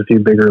 There's a few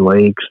bigger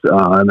lakes,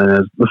 and then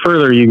as the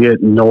further you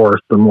get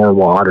north, the more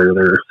water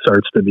there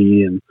starts to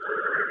be. And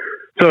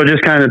so it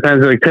just kind of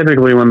depends.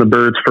 Typically when the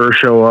birds first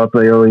show up,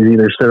 they always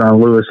either sit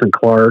on Lewis and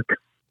Clark,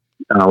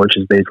 which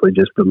is basically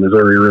just the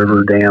Missouri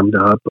River dammed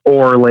up,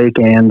 or Lake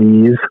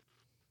Andes,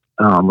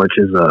 which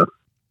is a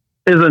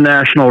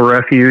national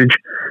refuge.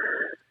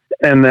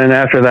 And then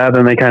after that,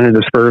 then they kind of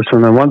disperse.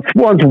 And then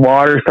once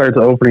water starts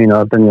opening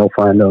up, then you'll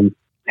find them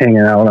hanging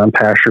out on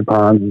pasture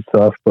ponds and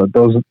stuff. But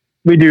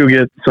we do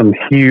get some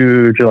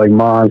huge,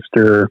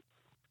 monster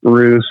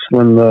roosts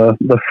when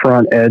the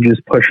front edge is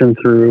pushing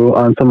through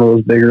on some of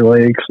those bigger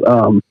lakes.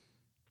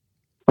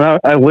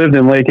 I lived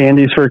in Lake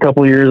Andes for a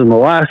couple of years, and the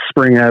last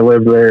spring I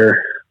lived there,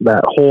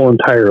 that whole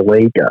entire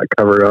lake got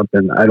covered up,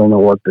 and I don't know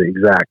what the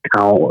exact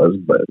count was,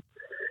 but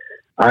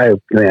I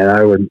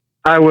would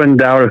I wouldn't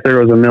doubt if there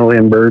was a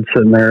million birds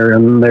sitting there,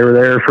 and they were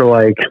there for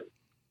like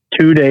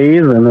 2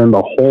 days, and then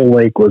the whole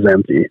lake was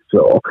empty.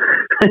 So,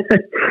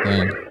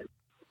 Dang.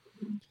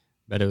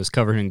 Bet it was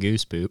covered in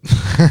goose poop.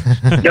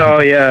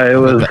 oh yeah,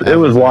 it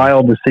was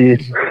wild to see.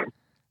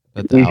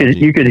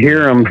 You could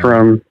hear them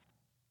from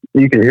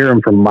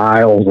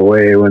miles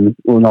away when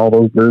all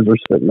those birds were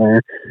sitting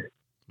there.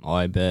 Oh,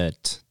 I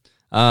bet.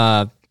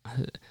 I'm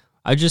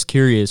just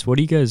curious. What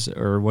do you guys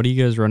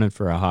running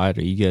for a hide?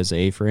 Are you guys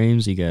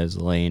A-frames? Are you guys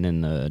laying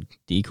in the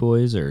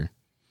decoys or?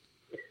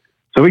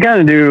 So we've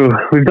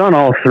done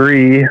all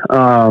three.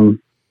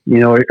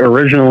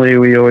 Originally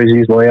we always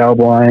used layout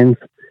blinds.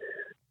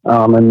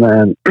 And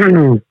then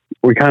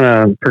we kind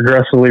of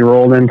progressively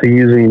rolled into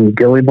using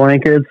ghillie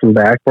blankets and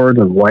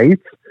backboards and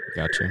whites.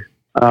 Gotcha.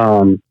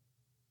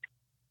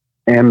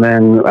 And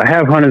then I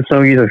have hunted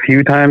snow geese a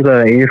few times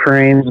out of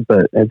A-frames,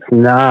 but it's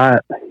not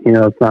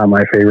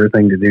my favorite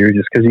thing to do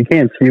just because you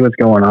can't see what's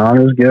going on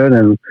as good.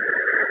 And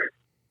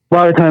a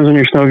lot of times when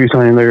you're snow goose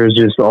hunting, there's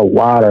just a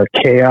lot of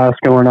chaos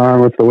going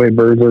on with the way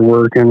birds are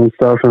working and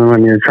stuff. And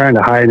when you're trying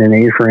to hide in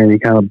A-frame, you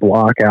kind of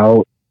block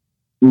out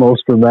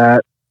most of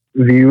that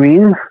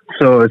viewing.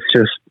 So it's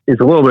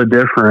a little bit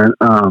different.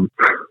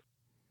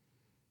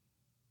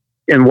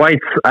 And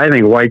whites, I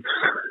think whites,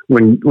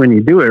 when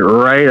you do it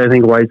right, I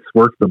think whites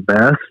work the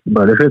best.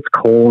 But if it's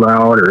cold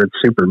out or it's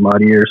super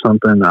muddy or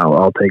something,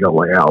 I'll take a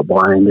layout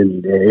blind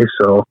any day.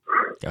 So,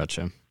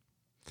 gotcha.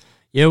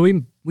 Yeah,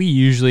 we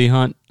usually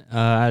hunt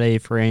at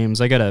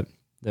A-frames. I got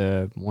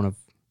one of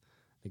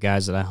the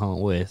guys that I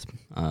hunt with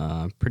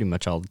pretty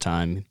much all the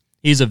time.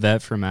 He's a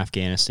vet from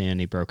Afghanistan.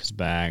 He broke his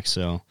back,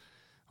 so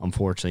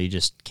unfortunately, he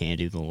just can't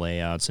do the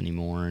layouts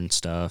anymore and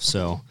stuff.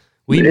 So.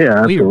 We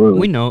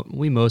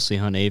mostly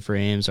hunt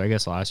A-frames. I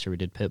guess last year we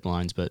did pit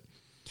blinds, but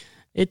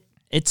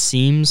it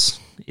seems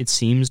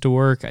to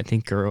work. I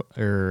think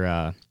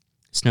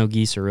snow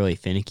geese are really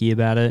finicky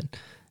about it,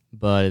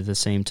 but at the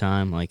same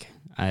time, like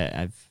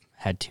I've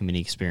had too many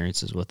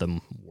experiences with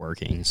them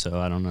working, so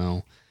I don't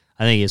know.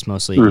 I think it's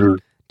mostly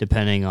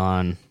depending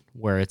on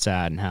where it's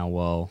at and how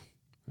well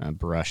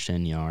brushed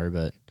in you are.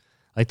 But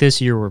like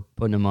this year, we're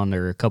putting them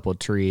under a couple of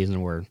trees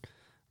and we're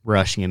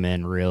rushing them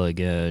in really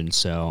good,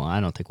 so I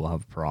don't think we'll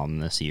have a problem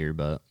this year,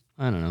 but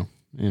I don't know.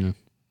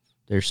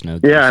 They're snow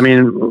geese. Yeah, I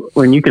mean,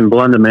 when you can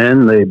blend them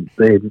in,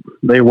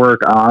 they work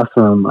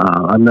awesome.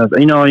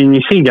 And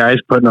you see guys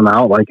putting them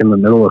out like in the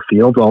middle of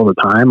fields all the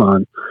time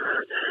on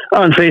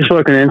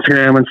Facebook and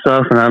Instagram and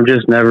stuff, and I've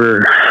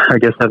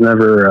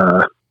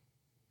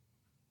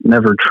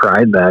never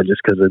tried that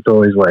just because it's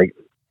always like,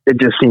 it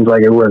just seems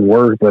like it wouldn't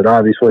work, but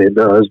obviously it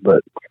does.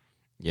 But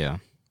yeah.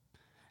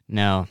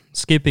 Now,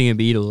 skipping a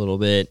beat a little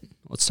bit,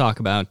 let's talk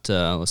about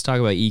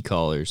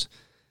e-collars.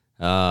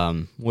 How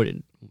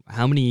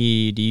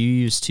many do you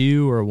use?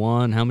 2 or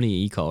 1? How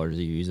many e-collars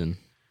are you using?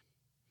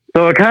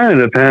 So it kind of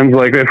depends.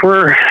 Like if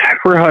we're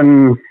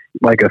hunting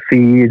like a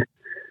feed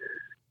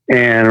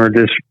and we're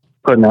just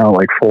putting out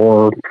like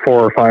 400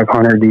 or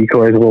 500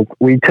 decoys,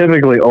 we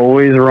typically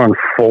always run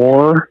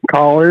 4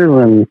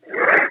 collars.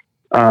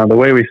 And the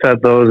way we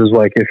set those is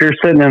like if you're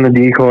sitting in the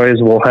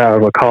decoys, we'll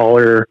have a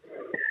collar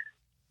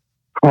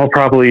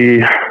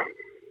probably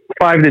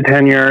 5 to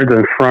 10 yards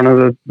in front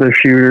of the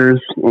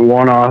shooters,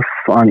 1 off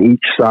on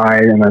each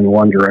side, and then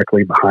 1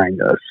 directly behind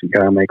us. You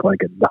gotta make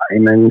like a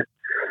diamond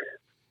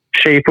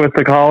shape with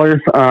the collars.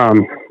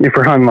 If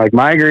we're hunting like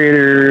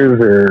migrators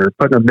or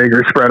putting a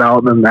bigger spread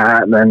out than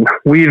that, then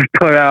we've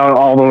put out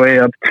all the way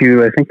up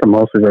to, I think the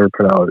most we've ever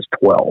put out is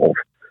 12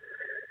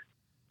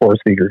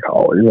 4-speaker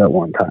collars at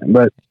one time.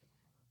 But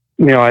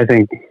I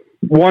think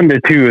 1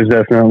 to 2 is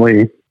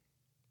definitely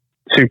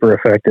super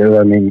effective.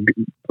 I mean,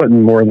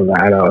 putting more than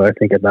that out, I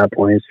think at that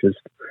point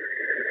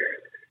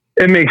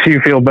it makes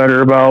you feel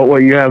better about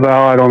what you have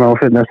out. I don't know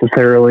if it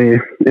necessarily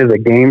is a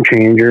game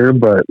changer,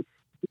 but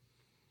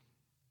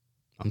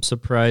I'm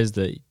surprised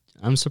that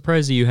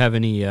you have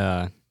any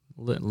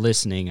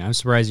listening. I'm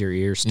surprised your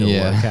ears still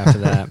work after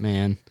that,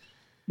 man.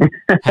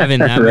 Having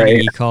that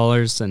many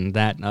e-collars and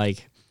that,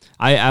 like,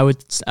 I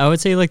would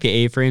say like the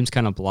A-frames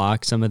kind of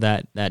block some of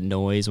that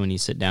noise when you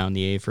sit down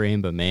the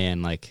A-frame, but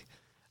man, like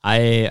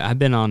I've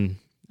been on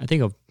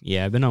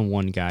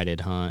one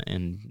guided hunt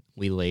and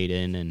we laid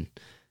in and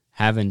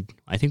I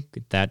think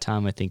at that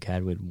time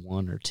had with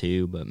 1 or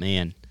 2, but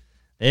man,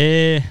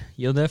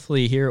 you'll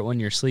definitely hear it when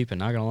you're sleeping,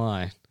 not gonna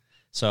lie.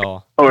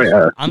 So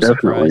I'm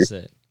definitely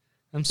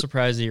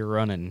surprised that you're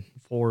running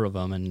 4 of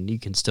them and you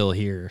can still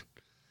hear.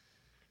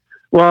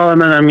 Well,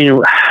 and then I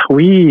mean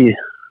we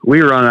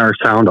run our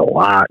sound a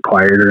lot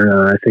quieter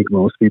than I think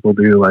most people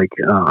do. Like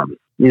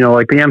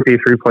like the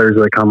MP3 players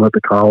that come with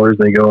the collars,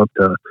 they go up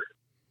to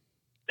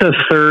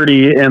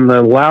 30, and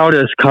the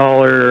loudest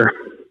collar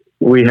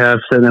we have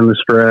sitting in the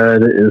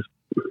spread is,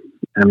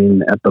 I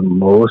mean, at the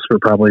most we're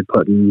probably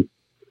putting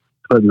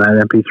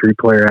that MP3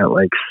 player at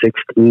like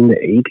 16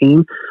 to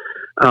 18.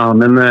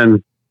 And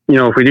then,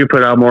 if we do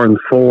put out more than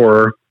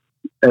 4,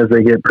 as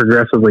they get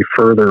progressively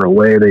further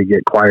away, they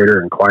get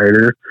quieter and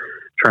quieter,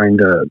 trying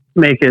to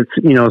make it,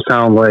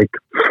 sound like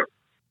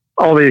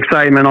all the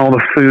excitement, all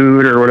the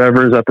food or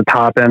whatever is at the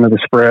top end of the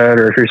spread,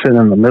 or if you're sitting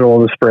in the middle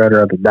of the spread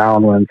or at the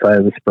downwind side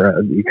of the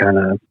spread, you kind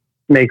of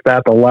make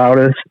that the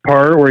loudest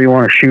part where you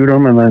want to shoot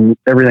them, and then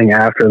everything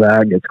after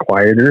that gets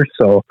quieter.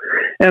 So,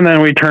 and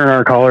then we turn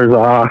our collars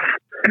off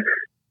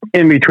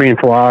in between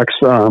flocks.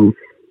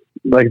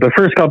 Like the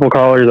first couple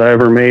collars I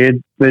ever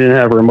made, they didn't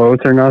have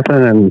remotes or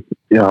nothing, and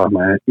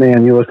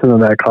man, you listen to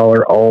that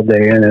collar all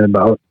day, and it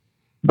about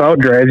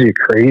drives you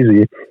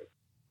crazy.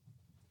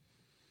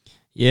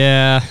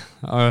 Yeah,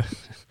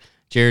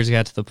 Jared's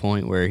got to the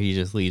point where he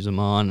just leaves them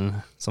on,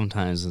 and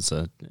sometimes it's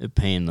a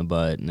pain in the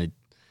butt, and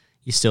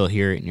you still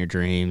hear it in your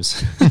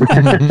dreams.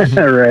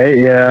 Right?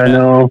 Yeah, I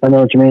know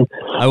what you mean.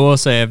 I will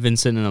say I've been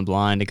sitting in a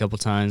blind a couple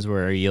times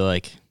where you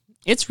like,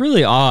 it's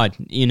really odd,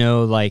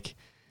 like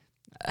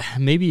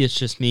maybe it's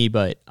just me,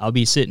 but I'll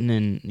be sitting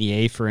in the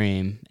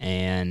A-frame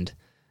and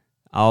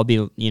I'll be,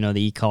 the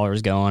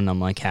e-collar's going,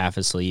 I'm like half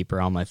asleep or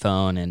on my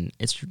phone, and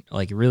it's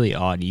like really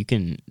odd. You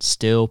can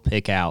still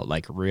pick out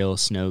like real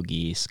snow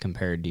geese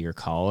compared to your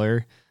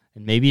collar.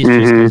 And maybe it's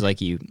just because like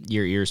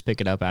your ears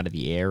pick it up out of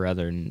the air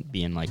rather than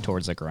being like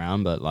towards the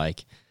ground. But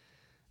like,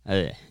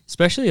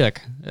 especially like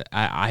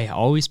I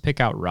always pick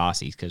out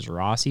Rossies, because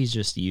Rossies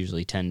just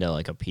usually tend to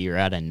like appear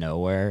out of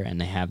nowhere, and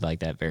they have like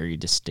that very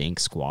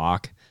distinct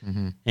squawk.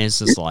 And it's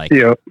just like,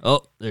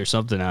 oh, there's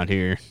something out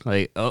here.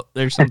 Like, oh,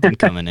 there's something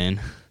coming in.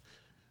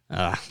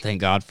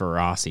 Thank God for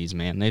Rossies,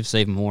 man. They've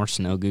saved more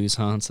snow goose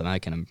hunts than I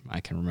can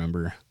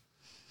remember.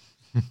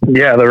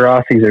 Yeah, the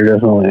Rossies are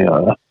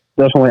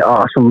definitely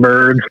awesome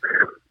birds.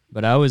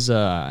 But I was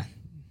there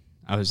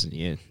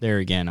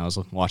again. I was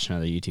watching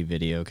another YouTube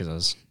video because I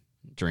was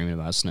dreaming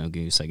about snow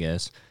goose, I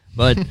guess.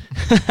 But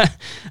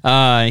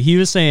he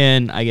was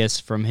saying, I guess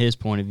from his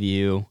point of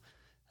view,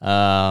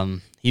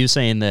 he was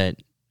saying that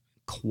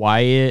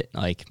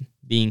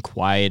being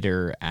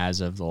quieter as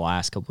of the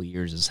last couple of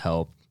years has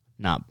helped,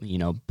 not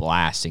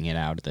blasting it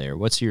out there.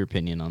 What's your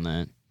opinion on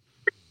that?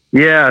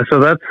 Yeah, so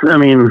that's kind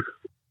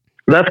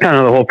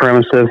of the whole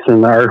premises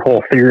and our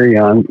whole theory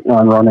on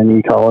running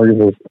e-collars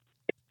is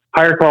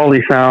higher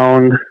quality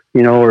sound,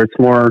 where it's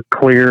more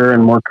clear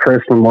and more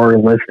crisp and more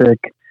realistic,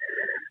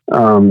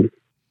 and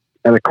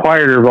a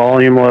quieter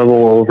volume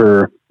level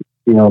over,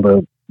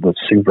 the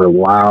super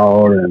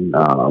loud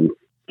and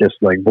just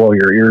like blow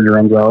your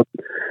eardrums out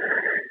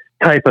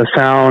type of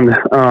sound.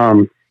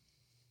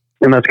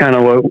 And that's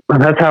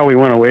how we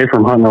went away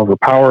from hunting over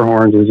power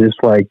horns, is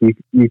just like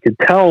you could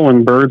tell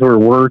when birds were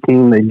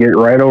working, they'd get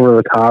right over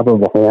the top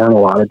of a horn a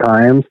lot of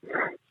times,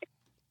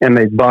 and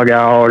they'd bug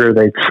out or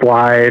they'd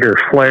slide or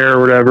flare or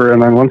whatever.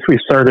 And then once we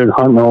started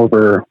hunting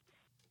over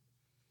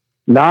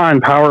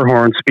non-power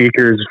horn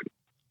speakers,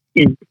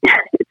 it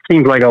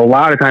seems like a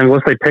lot of times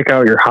once they pick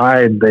out your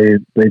hide, they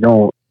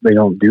don't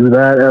do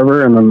that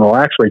ever, and then they'll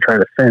actually try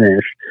to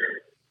finish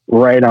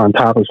right on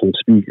top of some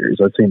speakers.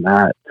 I've seen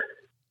that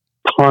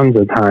tons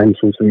of times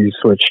since we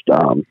switched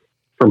from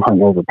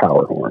hunting over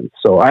power horns.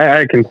 So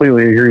I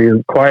completely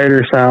agree.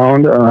 Quieter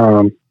sound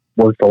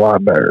works a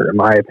lot better, in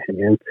my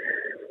opinion.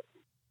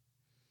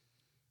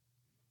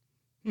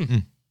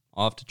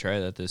 I'll have to try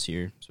that this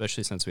year,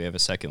 especially since we have a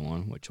second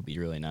one, which will be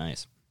really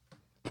nice.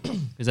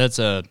 Because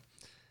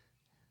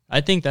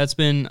I think that's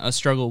been a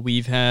struggle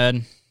we've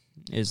had,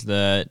 is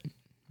that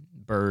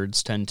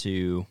birds tend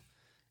to,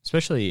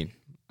 especially,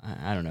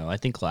 I don't know, I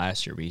think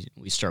last year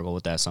we struggled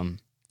with that some,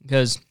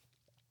 because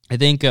I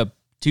think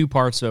two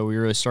parts that we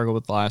really struggled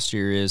with last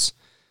year is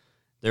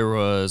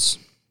there's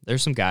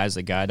some guys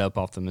that guide up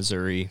off the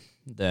Missouri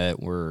they're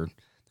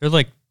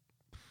like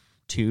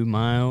 2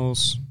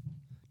 miles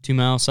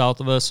south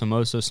of us, so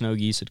most of the snow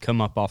geese would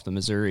come up off the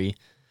Missouri,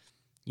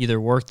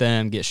 either work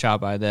them, get shot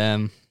by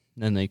them,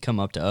 then they'd come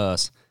up to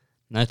us.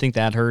 And I think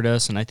that hurt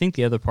us, and I think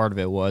the other part of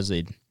it was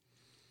they'd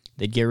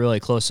get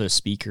really close to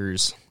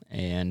speakers,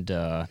 and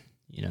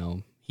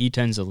he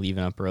tends to leave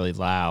it up really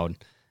loud,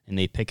 and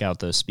they pick out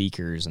those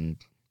speakers, and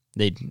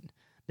they'd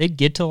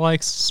get to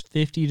like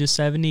 50 to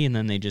 70, and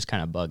then they just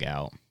kind of bug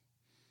out.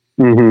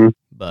 Mm-hmm.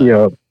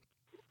 But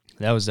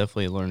that was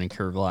definitely a learning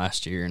curve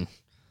last year, and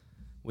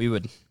we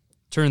would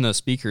turn those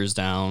speakers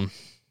down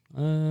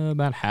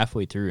about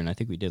halfway through, and I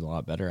think we did a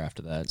lot better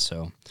after that.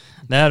 So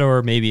that,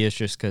 or maybe it's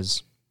just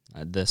because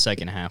the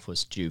second half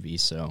was juvie,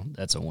 so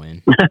that's a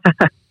win.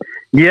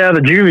 Yeah,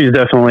 the juvies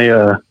definitely.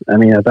 At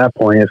that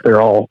point, if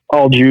they're all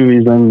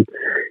juvies, then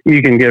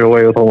you can get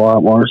away with a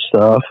lot more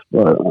stuff.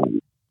 But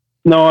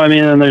no,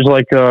 and there's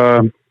like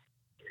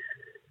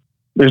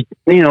there's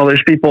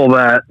people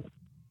that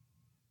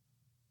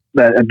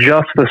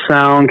adjust the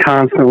sound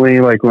constantly.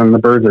 Like when the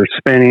birds are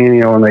spinning,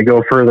 when they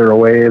go further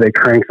away, they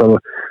crank the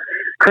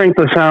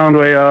sound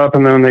way up,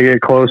 and then when they get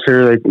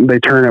closer, they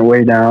turn it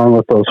way down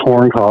with those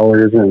horn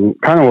collars. And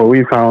kind of what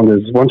we found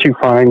is once you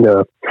find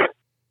a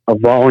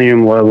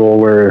volume level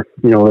where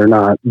they're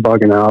not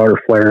bugging out or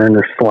flaring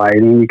or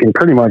sliding, you can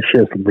pretty much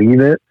just leave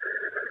it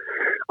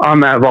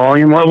on that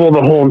volume level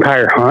the whole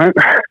entire hunt.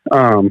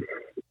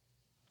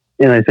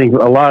 And I think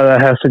a lot of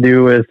that has to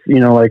do with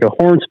like a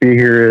horn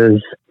speaker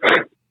is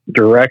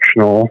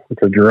directional.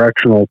 It's a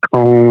directional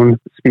cone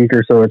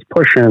speaker, so it's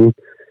pushing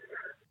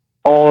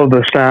all of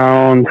the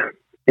sound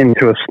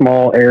into a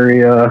small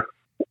area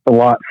a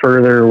lot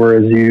further.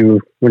 Whereas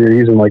when you're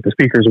using like the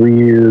speakers we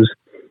use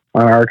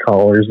on our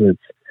collars, it's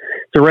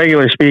a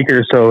regular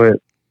speaker, so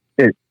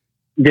it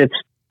gets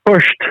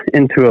pushed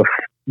into a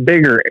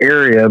bigger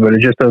area, but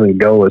it just doesn't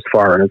go as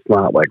far, and it's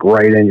not like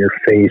right in your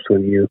face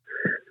when you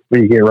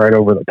get right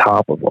over the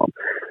top of them.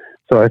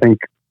 So I think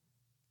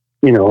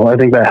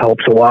that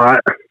helps a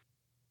lot.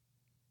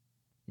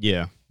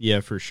 Yeah,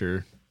 for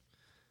sure.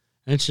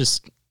 It's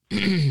just,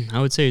 I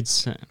would say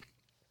it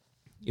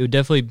would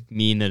definitely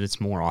mean that it's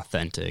more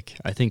authentic.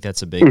 I think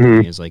that's a big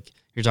thing, is like,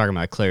 you're talking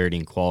about clarity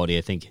and quality.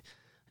 I think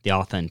the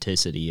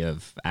authenticity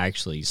of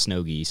actually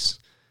snow geese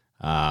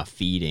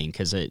feeding,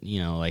 because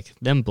like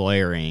them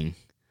blaring,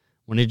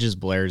 when it just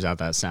blares out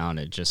that sound,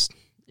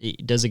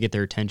 does it get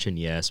their attention?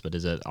 Yes, but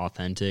is it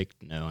authentic?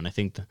 No. And I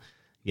think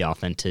the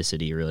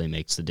authenticity really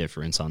makes the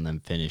difference on them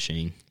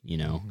finishing.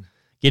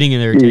 Getting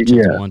their attention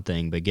is one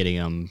thing, but getting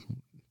them,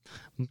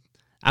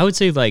 I would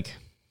say, like,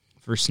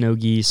 for snow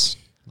geese,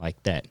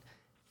 like that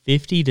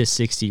 50 to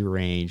 60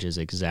 range is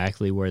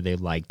exactly where they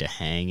like to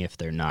hang if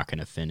they're not going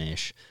to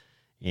finish.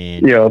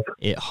 And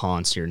it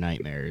haunts your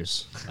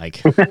nightmares.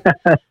 Like,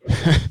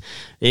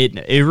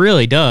 it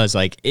really does.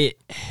 Like,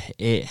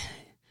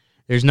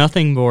 there's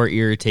nothing more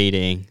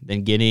irritating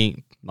than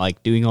doing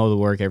all the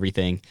work,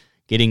 everything,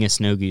 getting a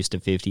snow goose to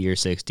 50 or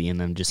 60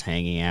 and then just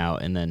hanging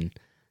out and then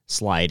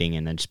sliding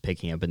and then just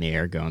picking up in the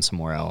air, going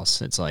somewhere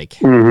else. It's like,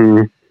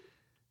 yeah,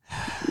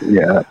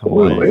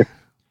 absolutely.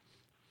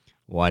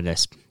 Why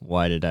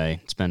did I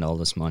spend all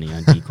this money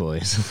on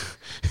decoys?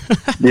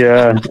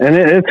 Yeah, and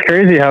it's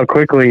crazy how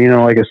quickly,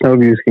 like a snow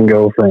goose can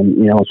go from,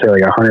 say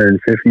like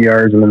 150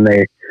 yards, and then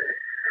they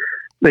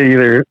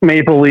either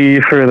maple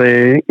leaf or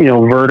they,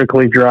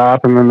 vertically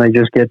drop, and then they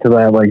just get to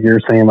that, like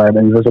you're saying, that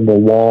invisible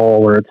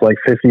wall where it's like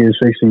 50 to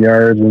 60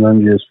 yards and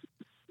then just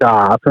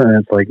stop. And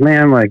it's like,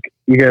 man, like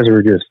you guys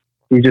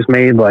you just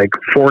made like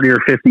 40 or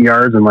 50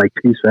 yards in like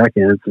 2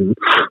 seconds, and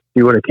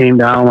you would have came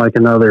down like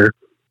another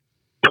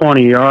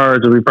 20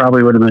 yards and we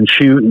probably would have been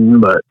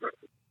shooting. But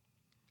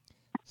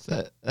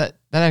so that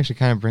actually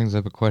kind of brings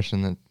up a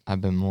question that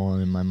I've been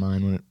mulling in my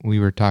mind when we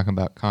were talking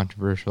about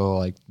controversial,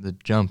 like the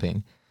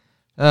jumping.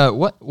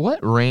 What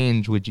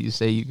range would you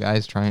say you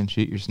guys try and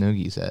shoot your snow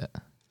geese at?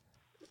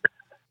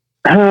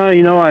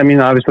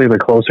 Obviously the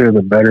closer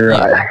the better.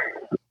 Yeah.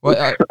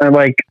 I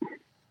like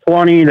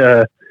 20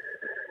 to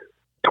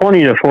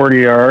 40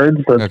 yards.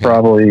 That's okay.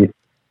 Probably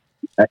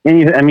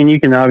you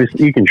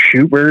can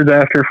shoot birds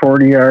after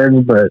 40 yards,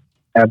 but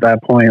at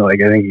that point,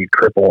 like I think you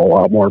cripple a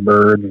lot more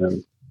birds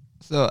and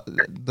so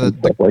and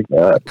stuff like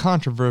that. The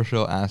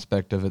controversial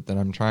aspect of it that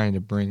I'm trying to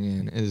bring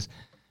in is,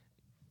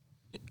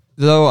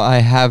 though I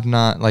have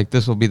not, like,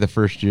 this will be the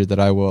first year that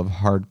I will have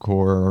hardcore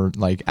or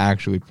like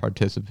actually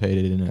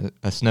participated in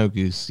a snow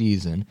goose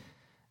season.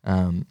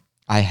 I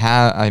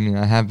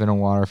have been a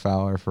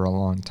waterfowler for a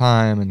long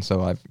time, and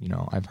so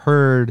I've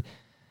heard,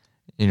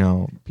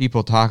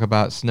 people talk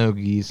about snow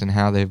geese and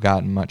how they've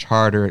gotten much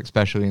harder,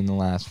 especially in the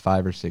last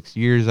 5 or 6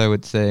 years, I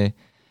would say.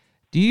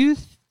 Do you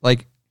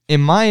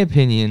in my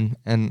opinion,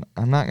 and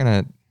I'm not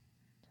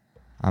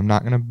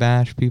gonna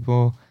bash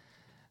people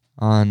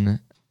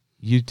on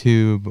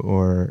YouTube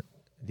or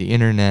the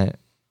internet,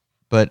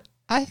 but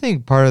I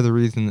think part of the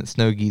reason that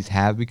snow geese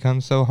have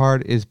become so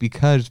hard is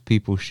because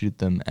people shoot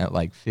them at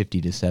like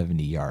 50 to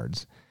 70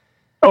 yards.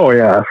 Oh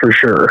yeah, for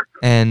sure.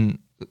 And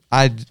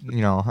I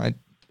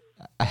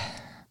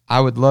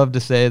would love to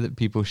say that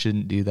people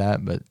shouldn't do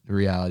that, but the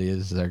reality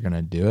is they're going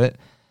to do it.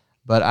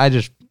 But I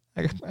just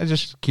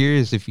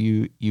curious if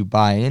you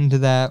buy into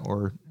that,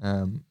 or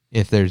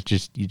if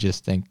you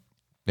just think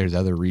there's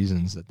other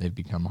reasons that they've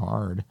become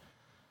hard.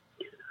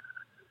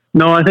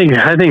 No, I think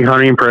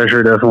hunting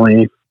pressure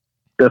definitely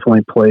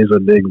plays a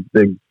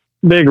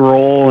big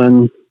role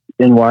in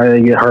why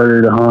they get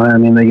harder to hunt. I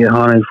mean, they get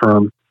hunted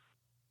from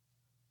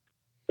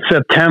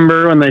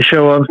September when they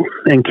show up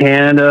in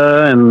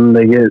Canada, and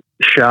they get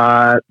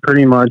shot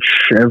pretty much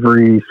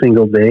every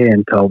single day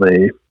until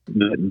they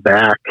get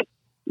back,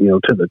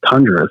 to the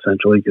tundra,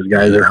 essentially, because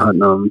guys are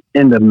hunting them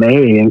into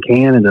May in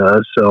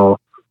Canada. So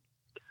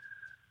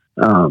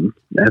I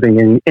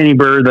think any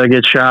bird that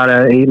gets shot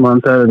at 8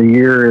 months out of the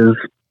year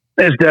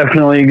is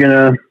definitely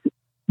gonna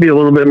be a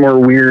little bit more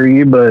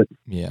weary. But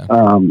yeah,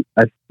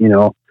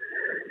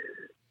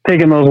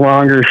 taking those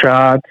longer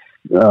shots,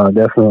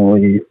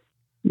 definitely,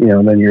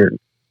 then you're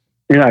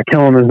not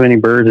killing as many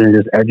birds and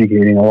you're just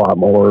educating a lot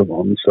more of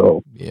them.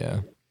 So yeah.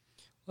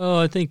 Well,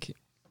 I think,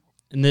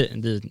 and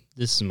this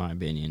is my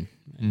opinion.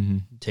 Mm-hmm.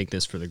 Take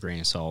this for the grain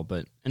of salt,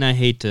 and I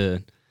hate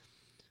to.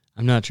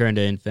 I'm not trying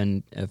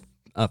to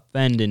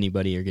offend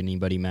anybody or get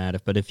anybody mad.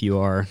 But if you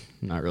are,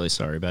 I'm not really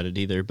sorry about it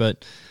either.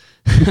 But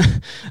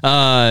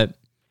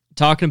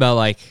talking about,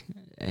 like,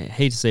 I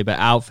hate to say, but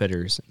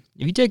outfitters.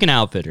 If you take an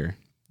outfitter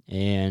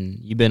and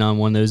you've been on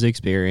one of those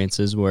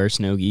experiences where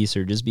snow geese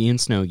are just being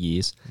snow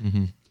geese,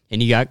 mm-hmm.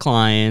 and you got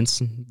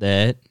clients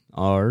that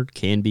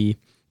can be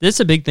This is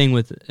a big thing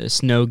with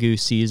snow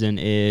goose season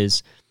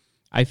is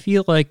I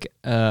feel like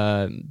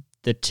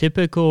the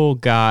typical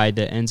guide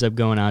that ends up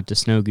going out to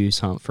snow goose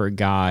hunt for a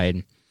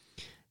guide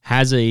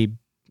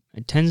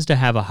tends to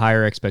have a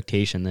higher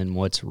expectation than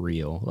what's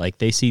real. Like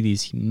they see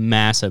these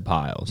massive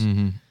piles.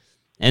 Mm-hmm.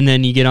 And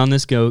then you get on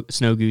this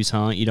snow goose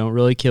hunt, you don't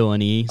really kill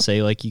any.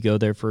 Say like you go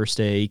there first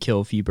day, you kill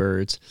a few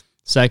birds.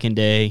 Second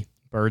day,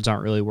 birds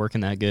aren't really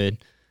working that good.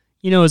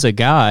 As a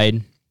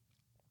guide,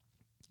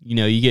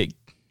 you get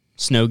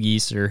snow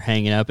geese that are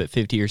hanging up at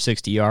 50 or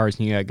 60 yards,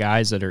 and you got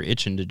guys that are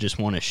itching to just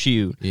want to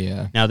shoot.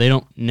 Yeah. Now, they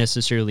don't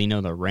necessarily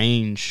know the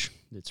range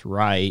that's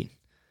right.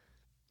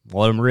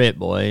 Let them rip,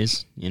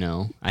 boys.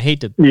 I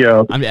hate to.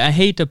 Yeah. I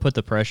hate to put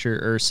the pressure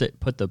or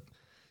put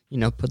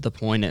the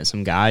point at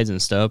some guides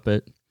and stuff,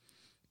 but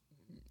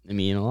I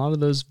mean, a lot of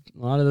those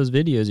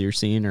videos you're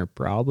seeing are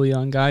probably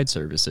on guide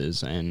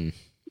services, and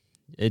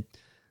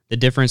the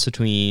difference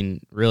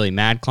between really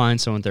mad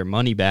clients that want their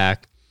money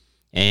back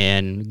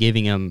and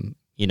giving them,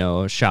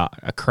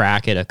 a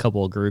crack at a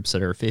couple of groups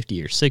that are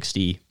 50 or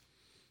 60,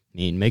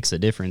 makes a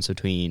difference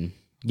between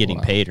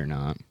getting paid or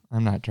not.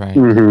 I'm not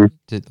trying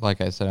to,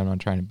 like I said, I'm not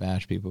trying to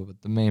bash people,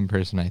 but the main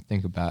person I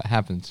think about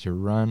happens to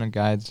run a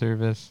guide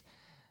service,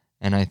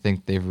 and I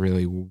think they've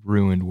really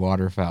ruined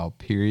waterfowl,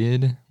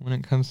 period, when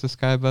it comes to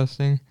sky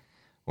busting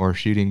or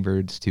shooting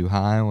birds too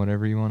high,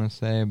 whatever you want to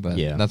say. But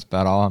that's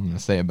about all I'm going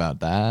to say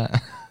about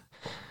that.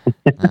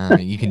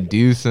 You can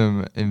do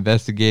some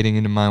investigating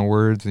into my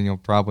words, and you'll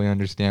probably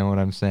understand what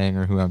I'm saying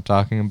or who I'm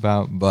talking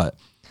about, but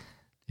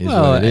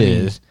what it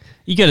is.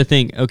 You got to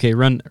think, okay,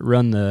 run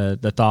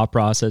the thought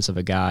process of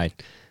a guide.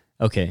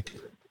 Okay,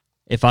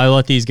 if I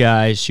let these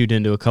guys shoot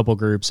into a couple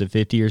groups at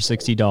 $50 or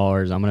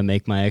 $60, I'm going to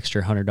make my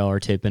extra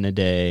 $100 tip in a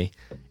day,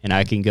 and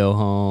I can go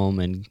home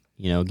and,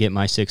 get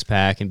my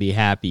 6-pack and be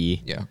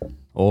happy. Yeah.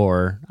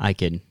 Or I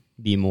could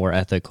be more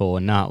ethical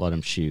and not let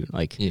them shoot.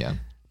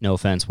 No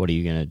offense, what are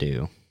you going to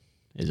do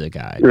as a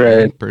guide?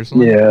 Right.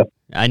 Personally? Yeah.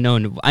 I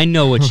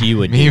know what you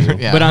would do,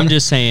 but I'm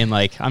just saying,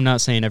 I'm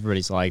not saying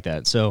everybody's like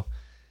that. So,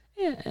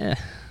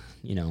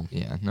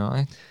 Yeah,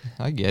 no,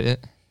 I get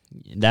it.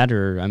 That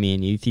or,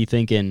 if you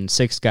thinking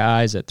 6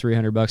 guys at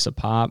 $300 a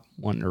pop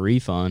wanting a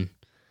refund,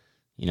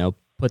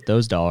 put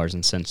those dollars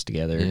and cents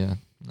together. Yeah.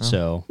 No.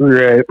 So,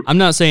 right. I'm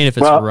not saying if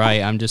it's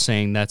right. I'm just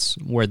saying that's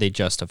where they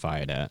justify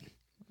it at.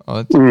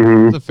 Oh,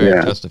 it's a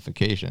fair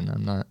justification.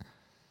 I'm not.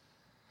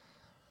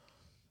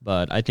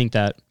 But I think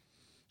that,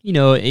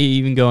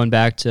 even going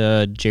back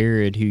to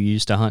Jared, who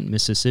used to hunt in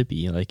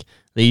Mississippi,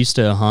 they used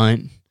to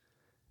hunt,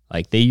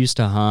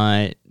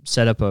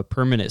 set up a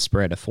permanent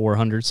spread of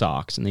 400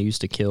 socks, and they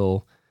used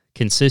to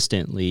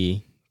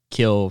consistently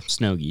kill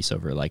snow geese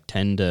over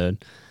 10 to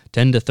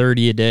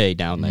 30 a day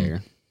down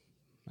there.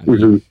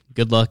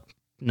 Good luck,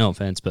 no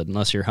offense, but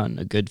unless you're hunting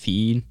a good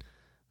feed,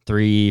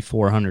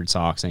 300-400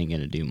 socks ain't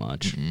gonna do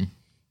much.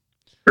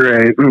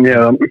 Right.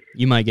 Yeah.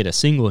 You might get a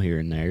single here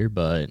and there,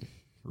 but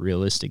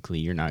realistically,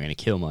 you're not gonna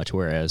kill much.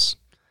 Whereas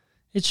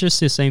it's just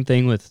the same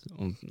thing with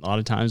a lot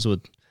of times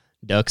with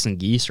ducks and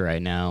geese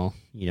right now.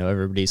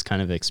 Everybody's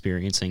kind of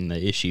experiencing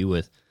the issue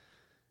with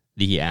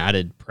the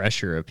added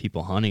pressure of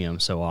people hunting them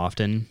so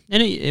often.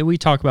 And we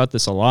talk about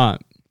this a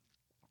lot.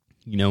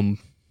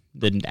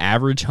 The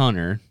average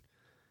hunter,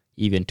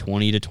 even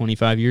 20 to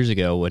 25 years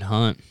ago, would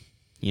hunt,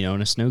 in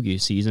a snow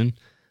goose season,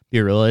 be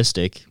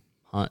realistic,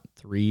 hunt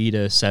 3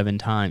 to 7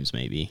 times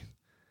maybe.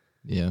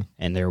 Yeah.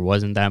 And there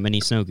wasn't that many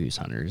snow goose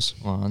hunters.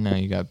 Well, now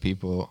you got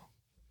people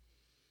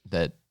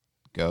that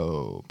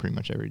go pretty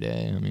much every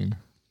day.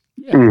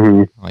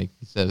 Yeah. Like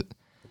you said,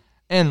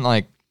 and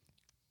not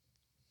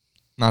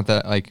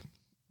that I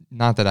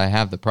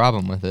have the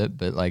problem with it,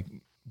 but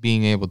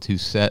being able to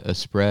set a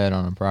spread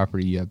on a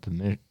property you have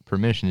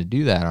permission to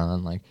do that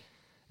on,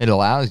 it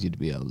allows you to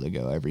be able to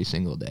go every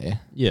single day.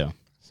 Yeah.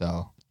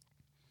 So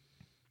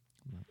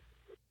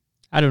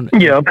I don't know.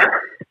 Yep.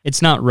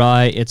 It's not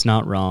right. It's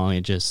not wrong.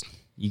 It's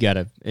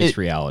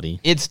reality.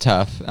 It's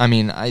tough.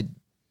 I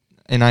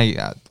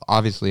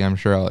obviously, I'm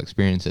sure I'll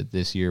experience it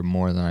this year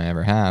more than I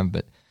ever have,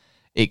 but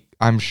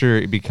I'm sure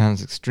it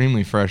becomes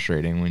extremely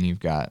frustrating when you've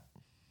got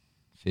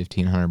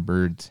 1,500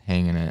 birds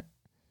hanging at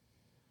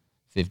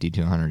 50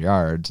 to 100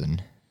 yards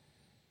and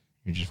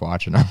you're just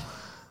watching them.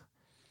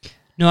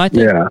 No, I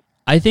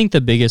think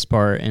the biggest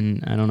part,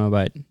 and I don't know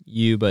about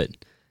you, but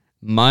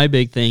my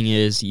big thing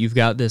is you've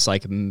got this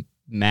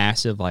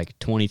massive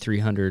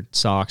 2,300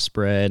 sock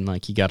spread,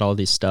 and you got all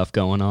this stuff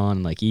going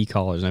on,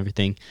 e-collars and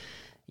everything.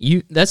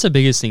 That's the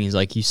biggest thing is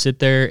you sit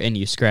there and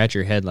you scratch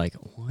your head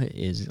what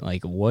is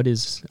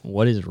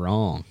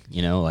wrong?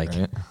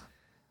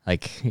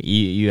 Right.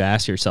 You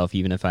ask yourself,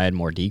 even if I had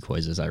more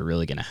decoys, is that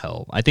really going to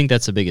help? I think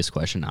that's the biggest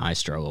question I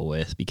struggle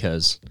with,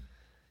 because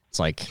it's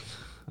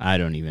I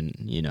don't even,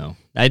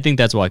 I think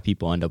that's why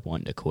people end up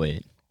wanting to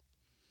quit.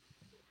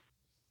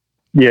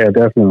 Yeah,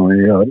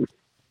 definitely. Yeah.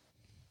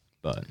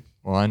 But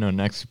well, I know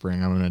next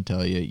spring I'm going to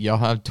tell you, y'all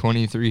have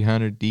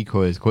 2,300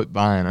 decoys. Quit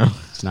buying them.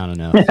 It's not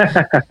enough.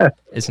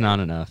 It's not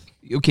enough.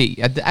 Okay,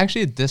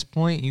 actually at this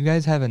point, you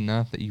guys have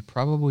enough that you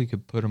probably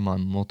could put them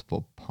on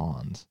multiple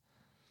ponds.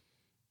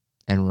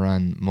 and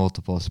run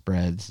multiple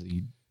spreads.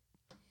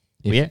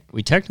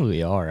 We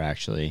technically are,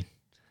 actually.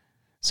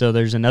 So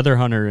there's another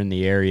hunter in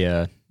the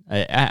area.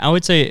 I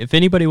would say if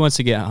anybody wants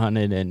to get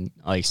hunted and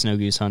like snow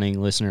goose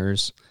hunting,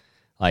 listeners,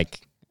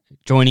 like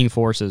joining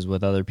forces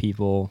with other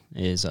people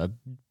is a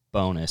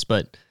bonus.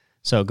 But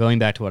so going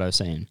back to what I was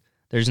saying,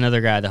 there's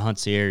another guy that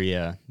hunts the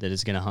area that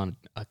is going to hunt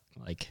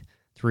like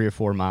 3 or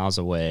 4 miles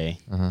away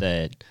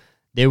that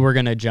they were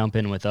going to jump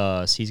in with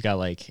us. He's got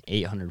like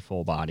 800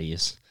 full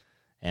bodies.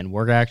 And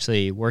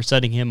we're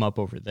setting him up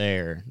over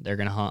there. They're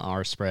going to hunt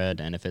our spread.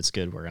 And if it's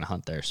good, we're going to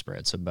hunt their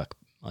spread. So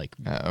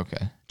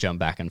okay. Jump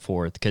back and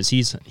forth because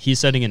he's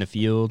setting in a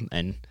field,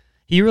 and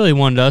he really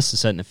wanted us to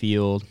set in a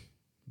field,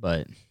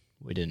 but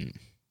we didn't.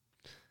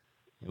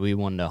 We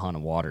wanted to hunt a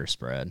water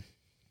spread.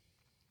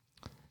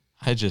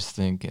 I just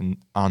think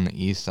on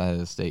the east side of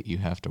the state, you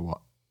have to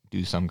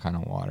do some kind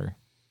of water.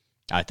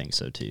 I think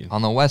so too.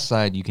 On the west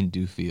side, you can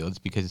do fields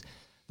because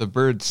the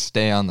birds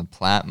stay on the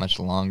Platte much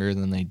longer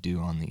than they do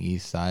on the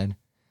east side.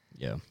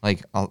 Yeah.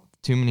 Like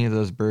too many of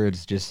those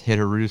birds just hit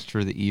a roost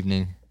for the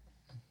evening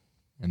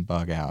and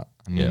bug out.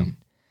 I mean,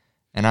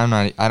 and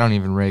I don't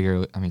even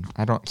regularly,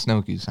 I don't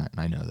snow goose hunt, and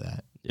I know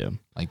that. Yeah.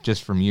 Like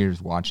just from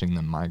years watching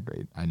them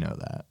migrate, I know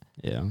that.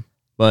 Yeah.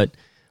 But,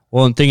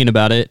 well, I'm thinking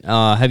about it.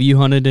 Have you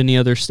hunted any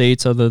other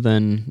states other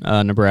than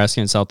Nebraska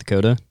and South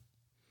Dakota?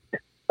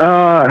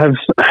 I've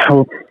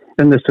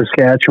been to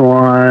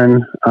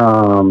Saskatchewan,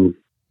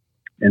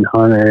 and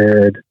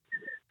hunted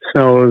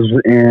snows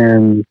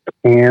in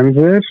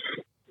Kansas,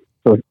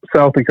 so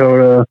South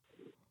Dakota,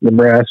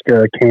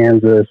 Nebraska,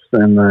 Kansas,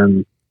 and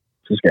then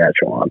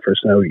Saskatchewan for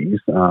snow geese.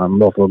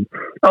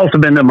 Also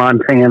been to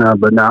Montana,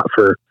 but not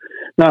for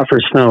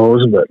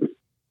snows. But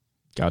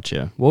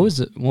gotcha. What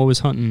was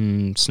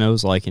hunting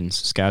snows like in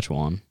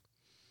Saskatchewan?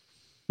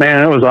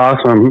 Man, it was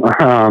awesome.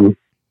 I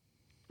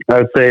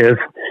would say if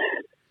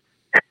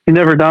you've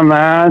never done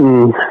that,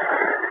 and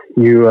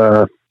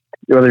you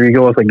whether you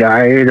go with a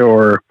guide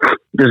or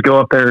just go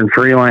up there and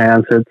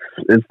freelance,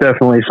 it's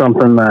definitely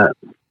something that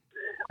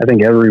I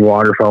think every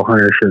waterfowl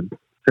hunter should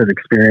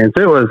experience.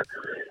 It was,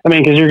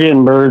 because you're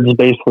getting birds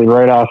basically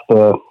right off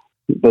the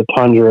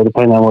tundra,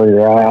 depending on where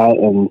you're at,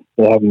 and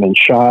they haven't been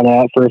shot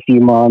at for a few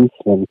months.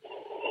 And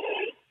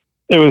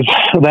it was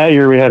that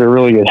year we had a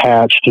really good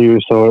hatch too,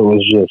 so it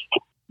was just,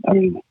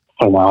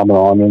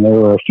 phenomenal. There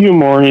were a few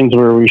mornings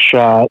where we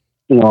shot,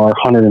 our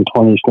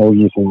 120 snow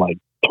geese in like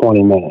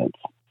 20 minutes.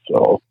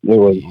 So it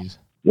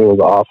was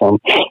awesome.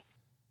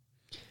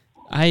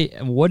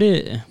 What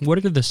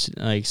are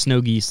the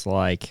snow geese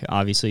like?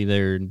 Obviously,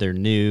 they're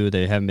new.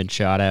 They haven't been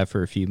shot at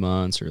for a few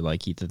months, or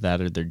like either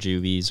that or they're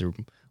juvies or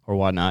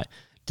whatnot.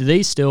 Do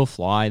they still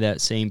fly that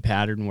same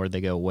pattern where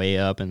they go way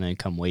up and then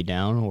come way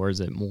down, or is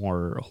it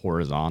more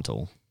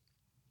horizontal?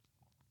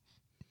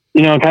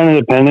 Kind of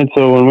depended.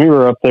 So when we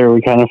were up there,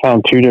 we kind of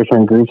found two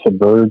different groups of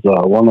birds.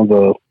 One of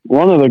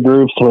the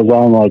groups was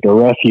on like a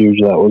refuge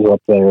that was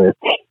up there,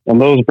 and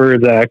those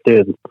birds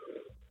acted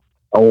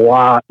a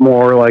lot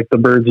more like the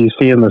birds you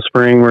see in the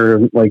spring, where,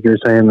 like you're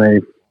saying,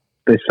 they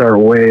start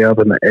way up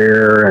in the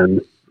air,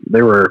 and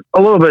they were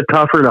a little bit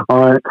tougher to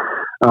hunt.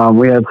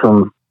 We had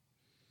some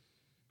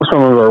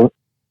of our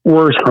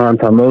worst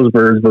hunts on those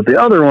birds, but the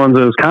other ones,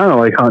 it was kind of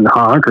like hunting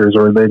honkers,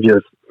 where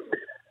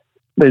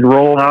they'd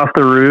roll off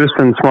the roost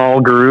in small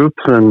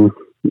groups and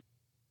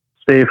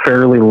stay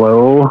fairly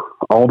low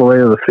all the way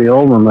to the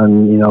field, and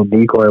then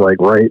decoy like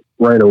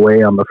right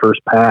away on the first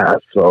pass.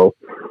 So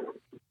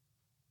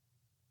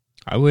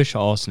I wish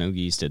all snow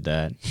geese did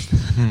that.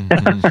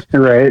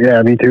 Right?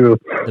 Yeah, me too.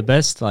 The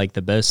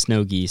best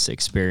snow geese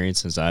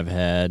experiences I've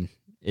had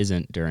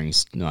isn't during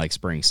like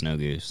spring snow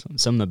goose.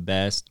 Some of the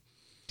best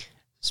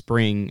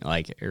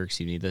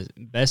the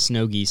best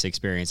snow geese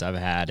experience I've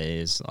had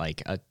is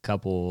like a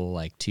couple,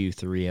 like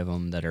 2-3 of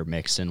them that are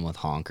mixed in with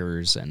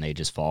honkers, and they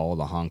just follow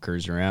the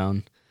honkers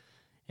around.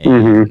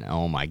 And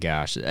Oh my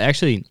gosh.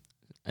 Actually,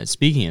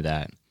 speaking of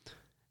that,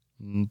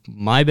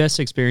 my best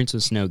experience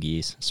with snow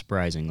geese,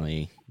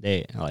 surprisingly,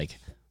 they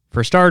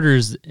for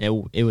starters,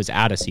 it was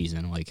out of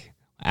season. Like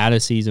out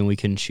of season, we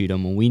couldn't shoot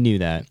them, and we knew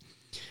that.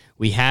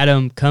 We had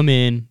them come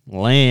in,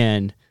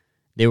 land.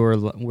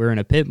 We're in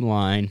a pit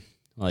line.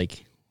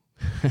 Like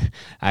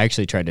I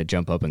actually tried to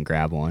jump up and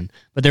grab one,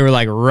 but they were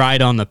like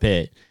right on the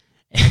pit.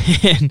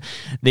 And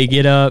they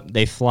get up,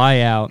 they fly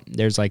out.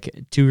 There's like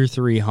 2 or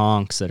 3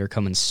 honks that are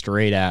coming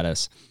straight at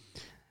us.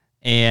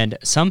 And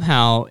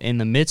somehow, in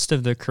the midst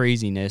of the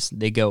craziness,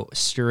 they go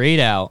straight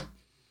out.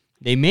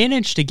 They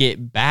manage to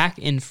get back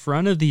in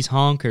front of these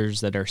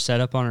honkers that are set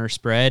up on our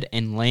spread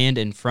and land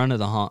in front of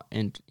the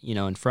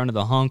in front of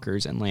the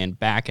honkers and land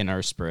back in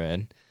our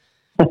spread.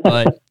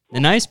 But the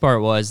nice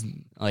part was,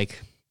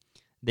 like,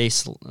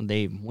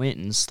 they went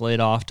and slid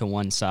off to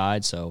one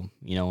side. So,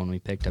 when we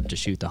picked up to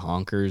shoot the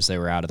honkers, they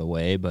were out of the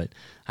way. But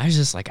I was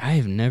just like, I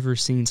have never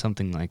seen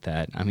something like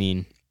that.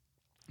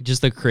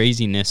 Just the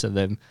craziness of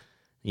them.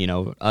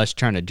 Us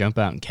trying to jump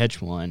out and catch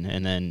one,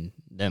 and then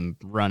them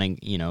running,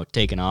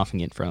 taking off and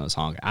get in front of this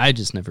honk. I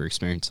just never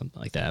experienced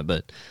something like that.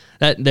 But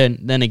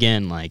then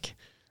again, like,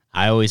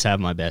 I always have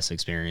my best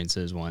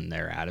experiences when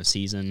they're out of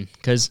season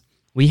because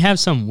we have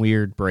some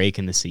weird break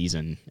in the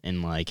season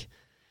in like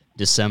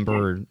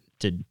December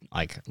to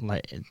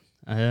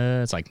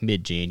it's like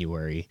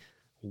mid-January.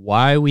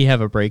 Why we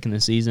have a break in the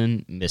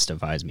season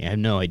mystifies me. I have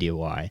no idea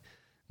why,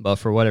 but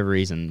for whatever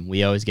reason,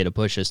 we always get to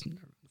push this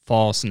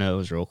fall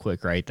snows real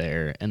quick right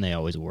there, and they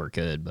always work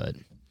good. But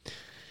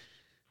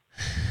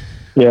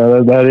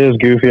yeah, that is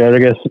goofy. I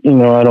guess I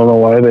don't know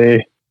why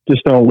they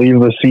just don't leave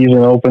the season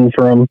open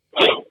from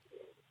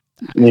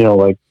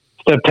like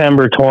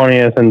September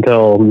 20th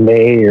until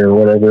May or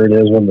whatever it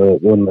is when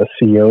the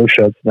CO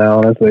shuts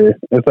down.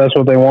 If that's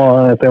what they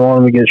want, if they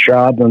want them to get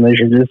shot, then they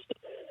should just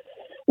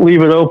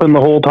leave it open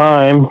the whole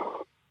time.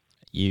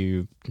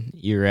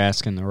 You're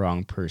asking the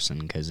wrong person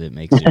because it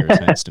makes zero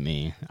sense to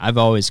me. I've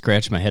always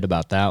scratched my head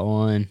about that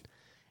one,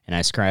 and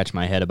I scratch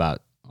my head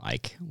about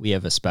like we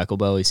have a speckle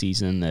belly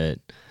season that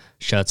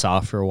shuts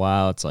off for a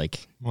while. It's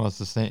like it's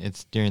the same.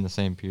 It's during the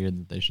same period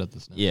that they shut the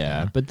snow.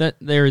 Yeah, down. but that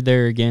they're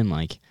there again.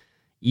 Like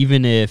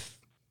even if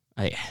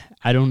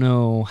I don't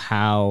know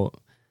how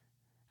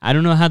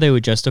they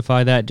would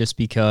justify that just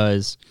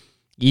because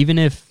even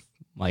if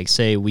like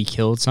say we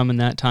killed some in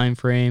that time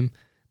frame,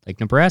 like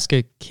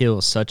Nebraska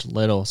kills such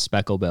little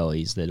speckle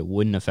bellies that it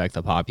wouldn't affect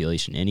the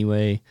population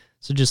anyway.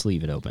 So just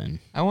leave it open.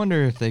 I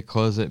wonder if they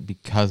close it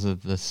because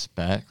of the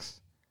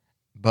specs,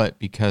 but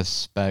because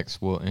specs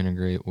will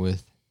integrate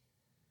with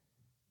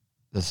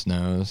the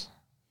snows,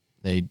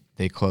 they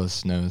close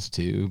snows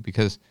too.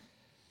 Because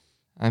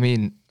I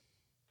mean,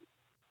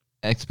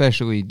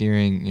 especially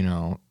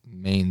during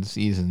main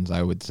seasons,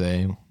 I would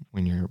say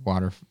when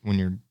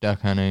you're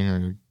duck hunting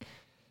or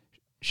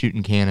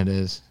shooting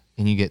Canadas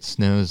and you get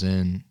snows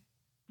in,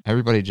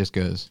 everybody just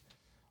goes,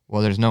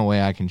 well, there's no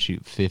way I can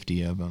shoot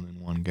 50 of them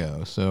in one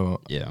go.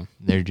 So yeah,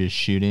 they're just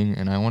shooting.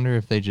 And I wonder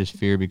if they just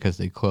fear because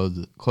they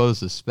close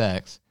the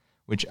specs,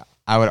 which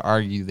I would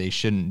argue they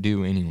shouldn't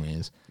do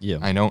anyways. Yeah.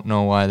 I don't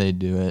know why they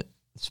do it.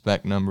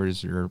 Spec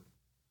numbers are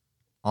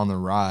on the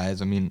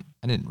rise. I mean,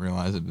 I didn't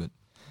realize it, but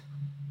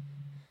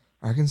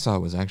Arkansas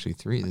was actually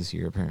 3 this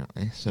year,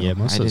 apparently. So yeah,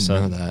 I didn't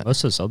know that.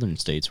 Most of the southern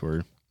states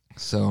were.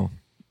 So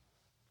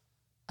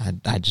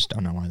I just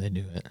don't know why they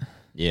do it.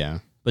 Yeah.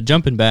 But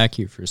jumping back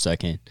here for a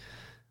second,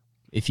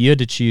 if you had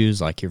to choose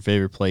like your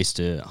favorite place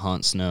to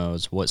hunt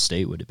snows, what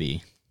state would it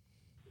be?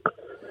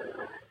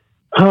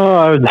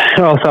 South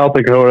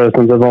Dakota,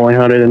 since I've only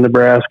hunted in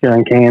Nebraska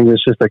and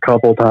Kansas just a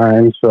couple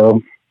times.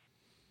 So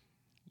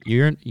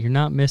you're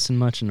not missing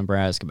much in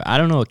Nebraska, but I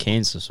don't know what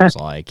Kansas was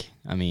like.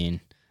 I mean,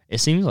 it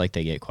seems like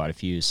they get quite a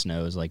few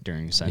snows like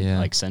during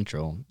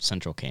central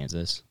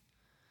Kansas,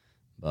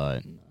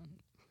 but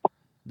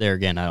there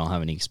again, I don't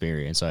have any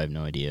experience, so I have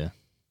no idea.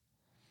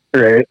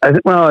 Right. I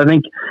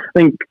think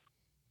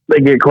they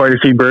get quite a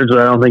few birds, but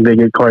I don't think they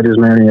get quite as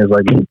many as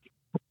like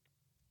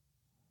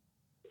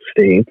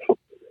states.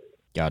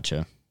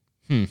 Gotcha.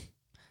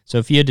 So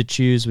if you had to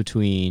choose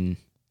between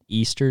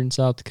eastern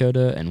South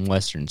Dakota and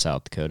western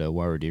South Dakota,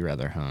 where would you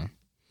rather hunt?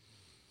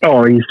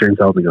 Oh, eastern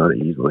South Dakota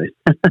easily.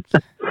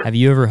 Have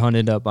you ever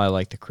hunted up by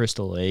like the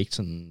Crystal Lakes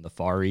and the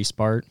far east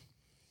part?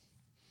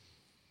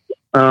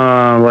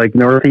 Like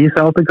northeast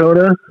South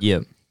Dakota?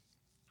 Yep.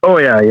 Oh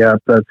yeah.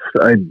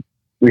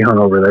 We hunt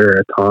over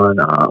there a ton.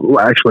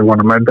 Actually, one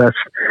of my best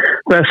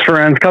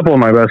friends, a couple of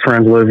my best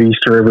friends live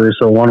East River.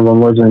 So one of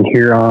them lives in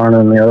Huron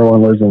and the other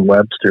one lives in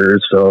Webster.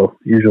 So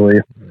usually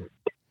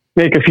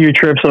make a few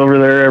trips over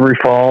there every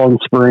fall and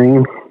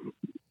spring.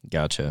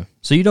 Gotcha.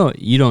 So you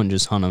don't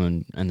just hunt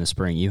them in the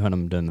spring. You hunt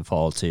them in the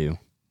fall too.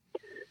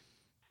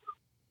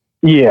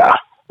 Yeah.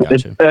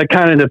 Gotcha. It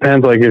kind of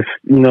depends. Like if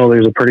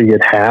there's a pretty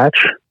good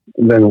hatch,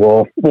 then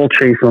we'll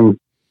chase them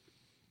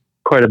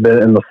quite a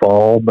bit in the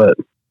fall. But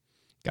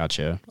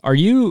gotcha. Are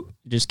you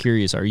just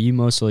curious? Are you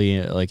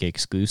mostly like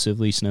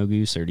exclusively snow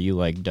goose, or do you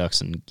like ducks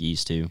and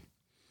geese too?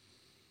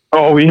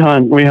 Oh, we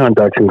hunt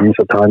ducks and geese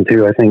a ton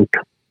too. I think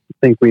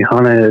we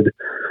hunted.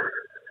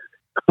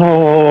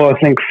 I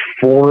think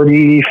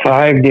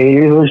 45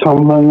 days or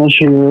something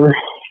this year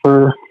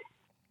for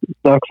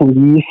ducks and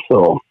geese.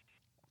 So,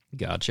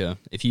 gotcha.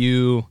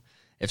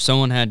 If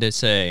someone had to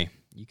say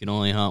you can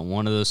only hunt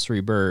one of those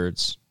 3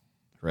 birds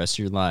the rest of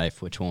your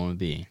life, which one would it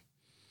be?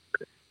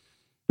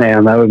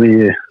 Man, that would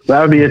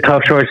be a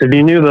tough choice. If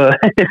you knew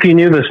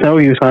the snow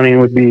goose hunting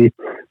would be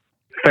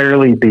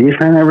fairly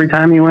decent every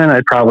time you went,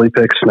 I'd probably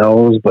pick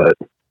snows. But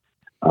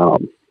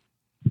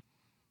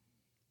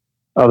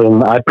other than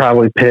that, I'd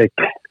probably pick.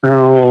 I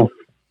don't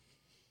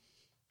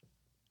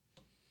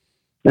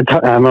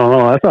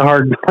know. That's a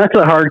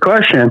hard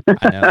question.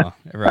 I know.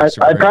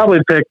 I'd probably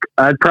pick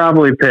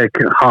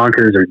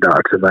honkers or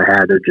ducks if I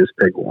had to just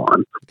pick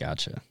one.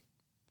 Gotcha.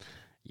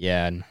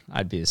 Yeah, and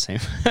I'd be the same.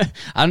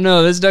 I don't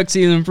know. This duck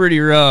season pretty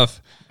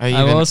rough.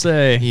 I will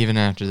say. Even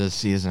after this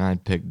season,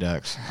 I'd pick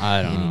ducks.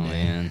 I don't know,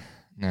 man.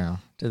 No.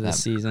 To the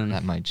season.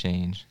 That might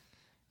change.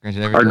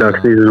 Our duck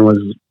season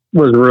was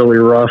really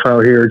rough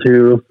out here,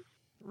 too.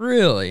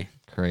 Really?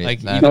 Crazy. Like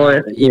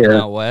even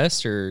out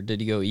west, or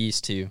did you go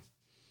east, too?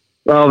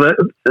 Well,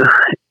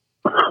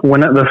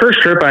 when the first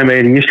trip I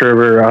made East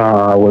River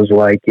was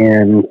like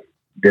in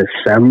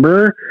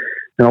December,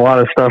 and a lot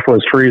of stuff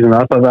was freezing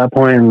up at that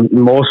point. And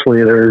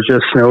mostly there was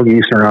just snow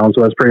geese around,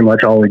 so that's pretty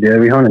much all we did.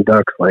 We hunted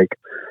ducks like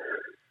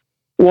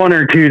 1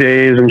 or 2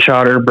 days and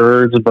shot our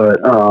birds, but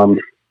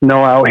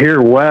no, out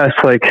here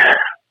west, like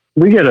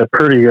we get a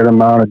pretty good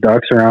amount of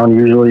ducks around.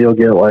 Usually you'll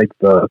get like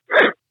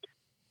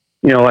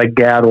like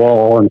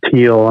gadwall and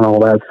teal and all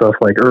that stuff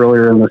like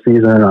earlier in the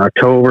season in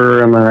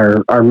October, and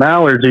then our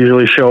mallards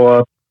usually show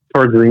up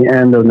towards the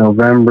end of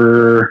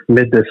November,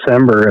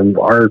 mid-December, and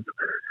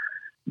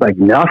like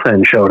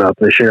nothing showed up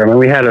this year. I mean,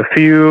 we had a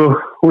few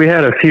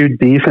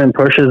decent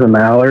pushes of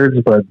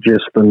mallards, but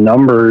just the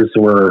numbers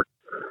were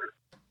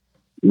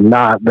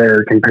not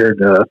there compared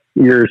to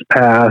years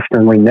past,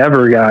 and we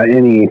never got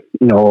any,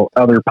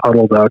 other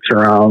puddle ducks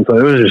around. So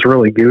it was just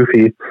really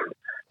goofy.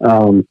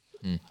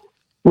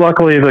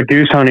 Luckily the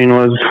goose hunting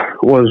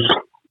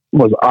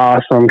was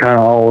awesome kind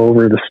of all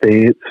over the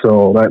state.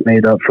 So that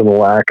made up for the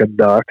lack of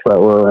ducks that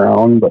were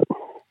around, but.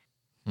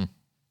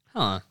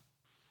 Huh.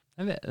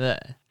 I mean,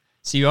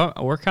 see,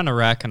 we're kind of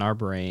racking our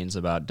brains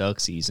about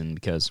duck season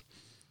because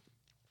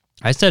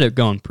I said it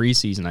going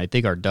preseason. I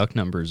think our duck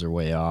numbers are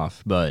way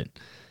off, but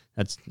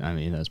that's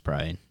probably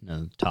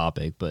another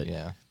topic. But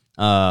yeah,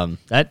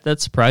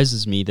 that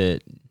surprises me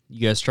that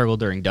you guys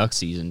struggled during duck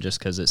season, just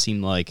because it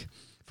seemed like,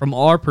 from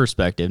our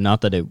perspective,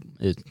 not that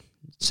it's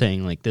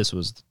saying like this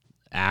was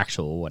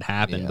actual what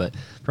happened, but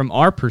from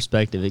our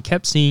perspective,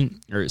 it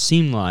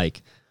seemed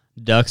like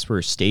ducks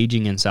were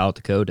staging in South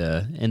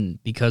Dakota,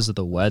 and because of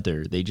the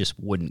weather, they just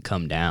wouldn't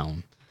come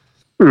down.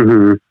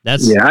 Mm-hmm.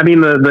 I mean,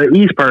 the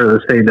east part of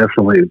the state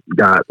definitely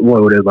got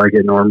loaded like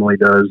it normally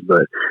does,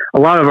 but a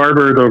lot of our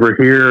birds over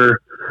here,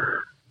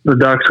 the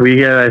ducks we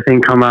get, I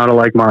think, come out of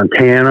like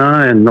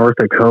Montana and North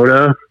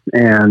Dakota,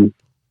 and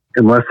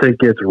unless it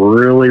gets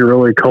really,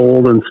 really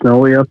cold and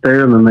snowy up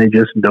there, then they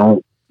just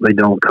don't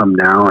come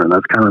down. And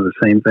that's kind of the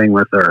same thing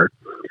with our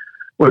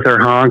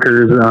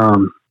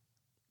honkers.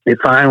 It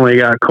finally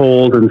got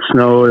cold and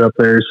snowed up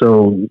there,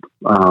 so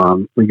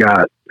we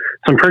got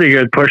some pretty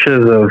good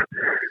pushes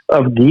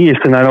of geese.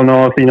 And I don't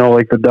know if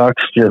like the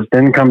ducks just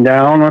didn't come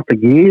down with the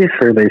geese,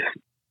 or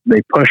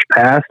they pushed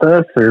past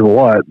us, or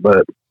what.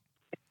 But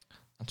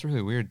that's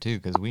really weird too,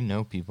 because we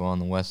know people on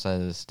the west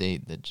side of the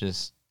state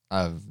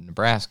of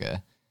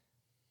Nebraska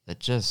that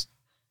just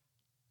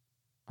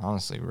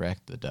honestly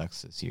wrecked the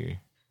ducks this year.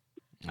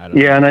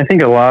 And I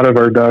think a lot of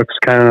our ducks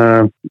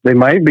they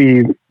might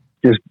be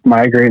just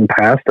migrating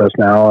past us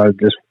now,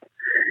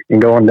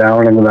 and going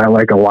down into that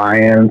like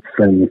Alliance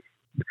and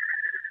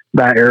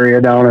that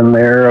area down in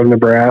there of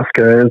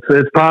Nebraska.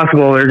 It's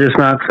possible they're just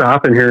not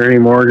stopping here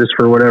anymore, just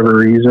for whatever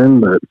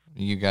reason. But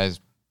you guys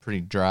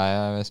pretty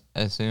dry, I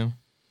assume.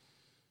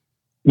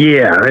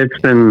 Yeah,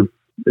 it's been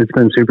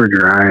super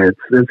dry.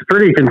 It's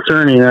pretty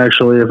concerning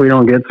actually if we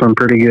don't get some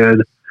pretty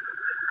good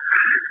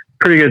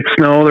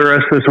snow the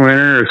rest of this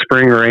winter or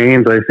spring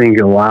rains. I think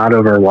a lot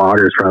of our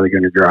water is probably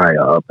going to dry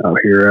up out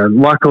here. And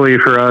luckily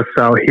for us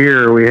out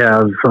here, we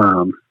have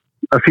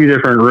a few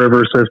different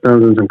river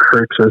systems and some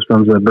creek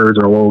systems that birds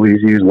will always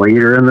use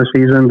later in the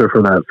season. But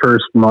for that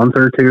first month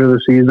or two of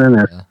the season,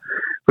 if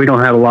we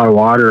don't have a lot of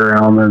water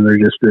around, then there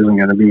just isn't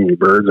going to be any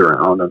birds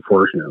around,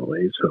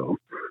 unfortunately. So.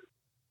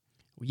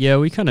 Yeah,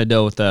 we kind of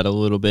dealt with that a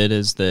little bit,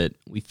 is that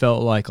we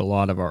felt like a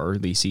lot of our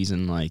early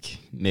season, like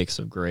mix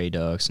of gray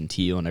ducks and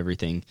teal and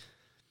everything,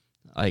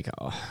 like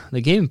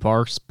the Game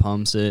Parks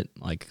pumps it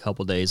like a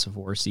couple days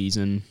before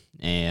season.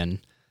 And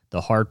the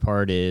hard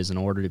part is, in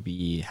order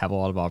to have a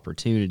lot of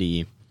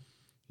opportunity,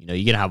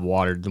 you got to have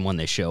water when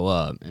they show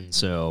up. And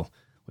so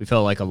we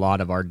felt like a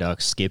lot of our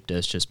ducks skipped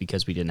us just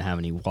because we didn't have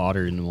any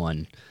water. And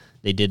when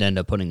they did end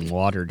up putting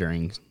water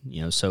during,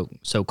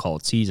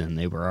 so-called season,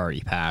 they were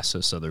already past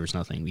us, so there was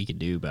nothing we could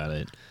do about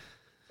it.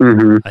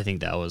 Mm-hmm. I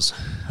think that was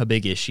a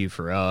big issue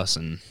for us,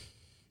 and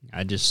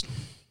I just,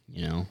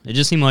 it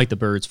just seemed like the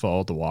birds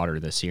followed the water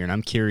this year, and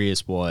I'm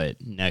curious what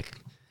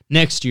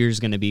next year is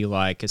going to be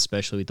like,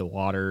 especially with the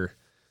water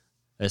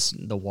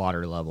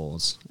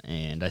levels.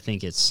 And I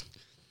think it's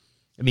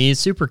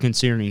super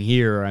concerning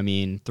here. I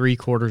mean,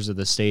 3/4 of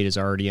the state is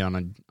already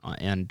on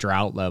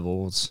drought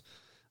levels.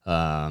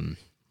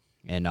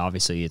 And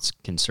obviously it's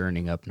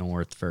concerning up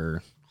north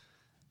for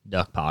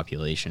duck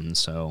populations.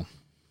 So,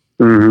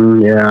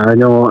 yeah, I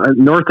know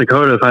North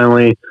Dakota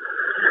finally,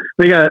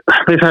 they've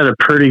had a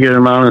pretty good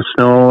amount of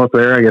snow up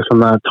there. I guess I'm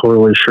not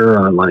totally sure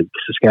on like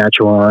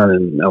Saskatchewan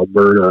and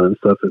Alberta and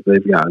stuff if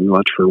they've gotten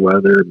much for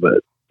weather, but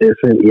if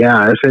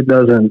it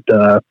doesn't,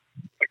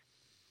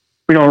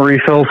 we don't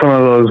refill some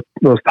of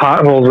those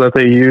potholes that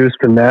they use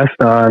to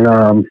nest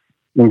on,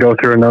 and go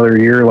through another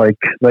year like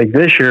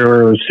this year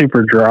where it was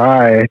super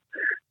dry.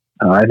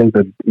 I think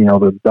that,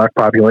 the duck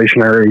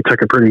population already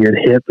took a pretty good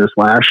hit this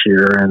last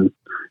year. And if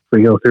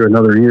we go through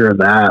another year of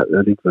that,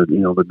 I think that,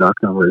 the duck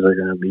numbers are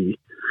going to be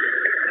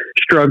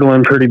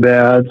struggling pretty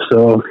bad.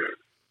 So,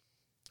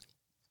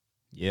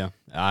 yeah,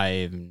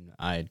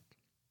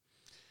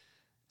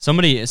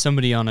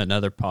 somebody on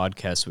another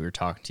podcast we were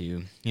talking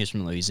to, he's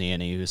from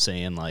Louisiana, he was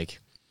saying like,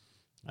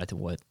 I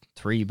think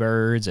 3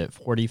 birds at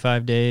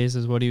 45 days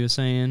is what he was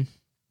saying.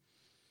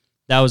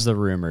 That was the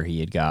rumor he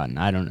had gotten.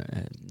 I don't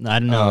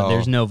know. Oh.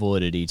 There's no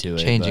validity to it.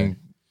 Changing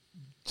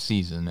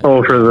season.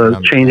 Oh, for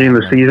the changing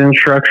the season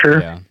structure.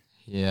 Yeah.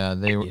 Yeah,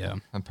 they were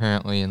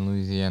apparently in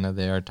Louisiana.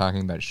 They are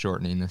talking about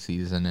shortening the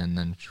season and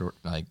then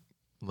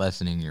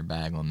lessening your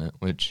bag limit,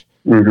 which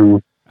Mm-hmm.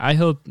 I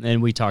hope,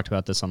 and we talked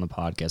about this on the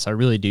podcast, I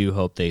really do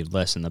hope they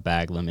lessen the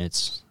bag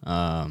limits.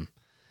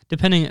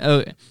 Depending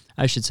on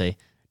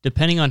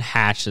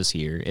hatch this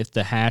year. If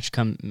the hatch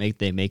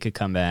they make a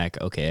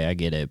comeback, okay, I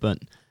get it. But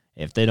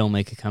if they don't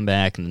make a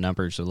comeback and the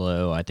numbers are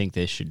low, I think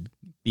they should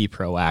be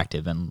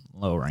proactive in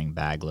lowering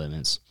bag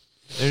limits.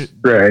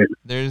 Right.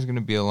 There's going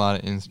to be a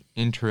lot of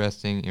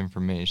interesting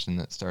information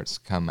that starts to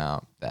come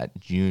out that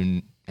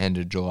June, end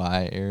of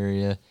July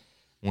area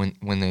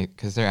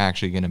because they're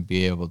actually going to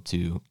be able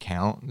to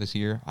count this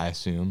year. I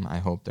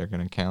hope they're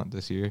going to count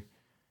this year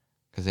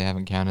because they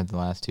haven't counted the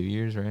last 2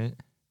 years, right?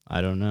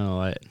 I don't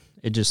know.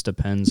 It just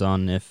depends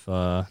on if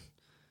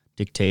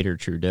dictator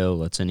Trudeau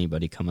lets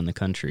anybody come in the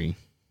country.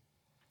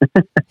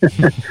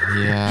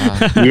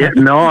 Yeah. Yeah.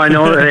 No, I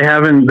know they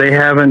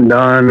haven't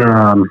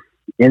done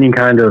any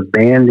kind of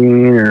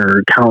banding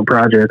or count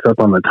projects up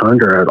on the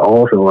tundra at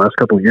all for the last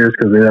couple of years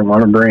because they didn't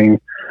want to bring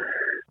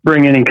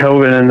any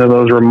COVID into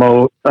those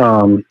remote,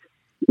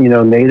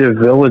 native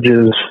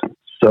villages.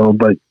 So,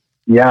 but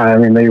yeah, I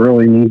mean, they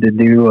really need to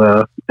do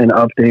an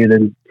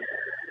updated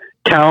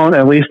count,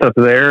 at least up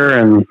there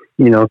and,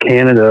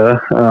 Canada,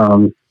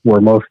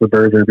 where most of the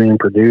birds are being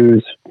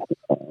produced.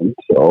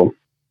 So.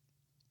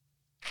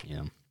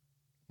 Yeah.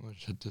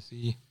 What's it to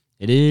see?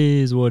 It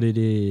is what it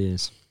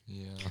is.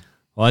 Yeah.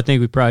 Well, I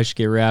think we probably should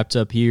get wrapped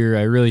up here.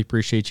 I really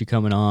appreciate you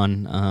coming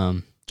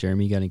on.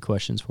 Jeremy, you got any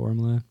questions for him,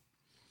 Lou?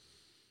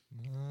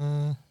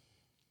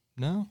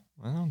 No,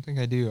 I don't think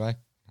I do. I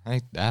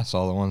asked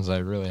all the ones I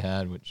really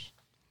had, which...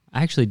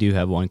 I actually do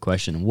have one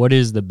question. What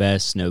is the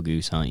best snow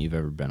goose hunt you've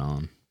ever been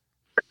on?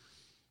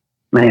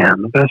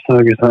 Man, the best snow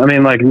goose hunt. I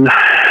mean, like,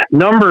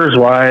 numbers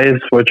wise,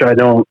 which I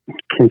don't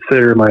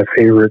consider my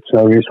favorite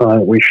snow goose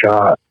hunt, we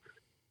shot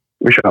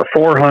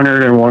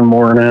 400 in one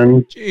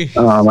morning.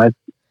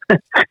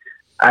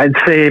 I'd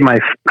say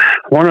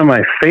one of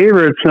my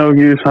favorite snow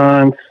goose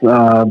hunts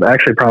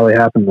actually probably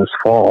happened this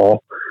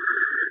fall.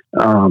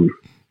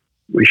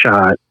 We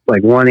shot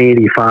like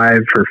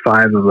 185 for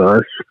 5 of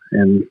us,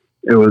 and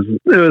it was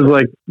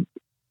like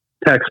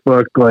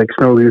textbook like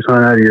snow goose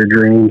hunt out of your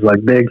dreams,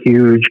 like big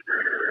huge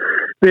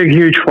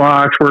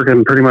flocks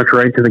working pretty much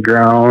right to the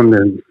ground,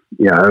 and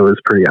yeah, it was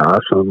pretty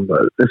awesome.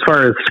 But as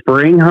far as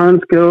spring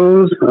hunts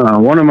goes,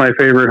 one of my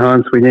favorite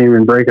hunts, we didn't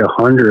even break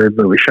 100,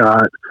 but we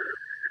shot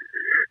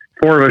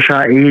 4 of us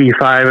shot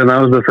 85, and that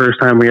was the first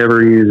time we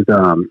ever used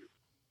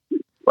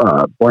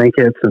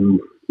blankets and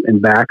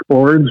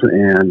backboards,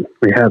 and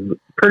we had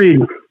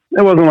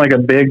it wasn't like a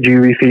big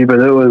juvie feed,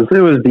 but it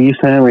was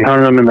decent. We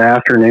hunted them in the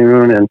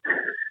afternoon, and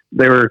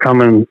they were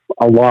coming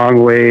a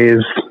long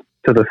ways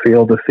to the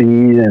field to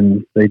feed,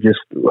 and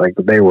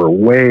they were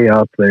way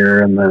up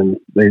there, and then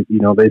they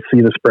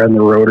see the spread in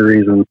the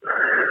rotaries and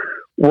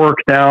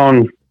work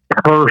down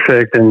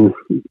perfect, and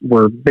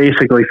we're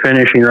basically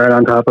finishing right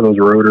on top of those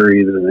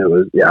rotaries, and it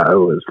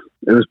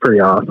was pretty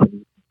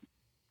awesome.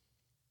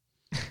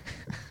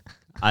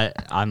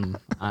 I'm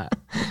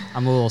a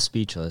little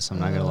speechless. I'm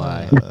not gonna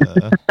lie.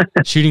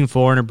 Shooting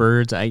 400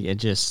 birds, I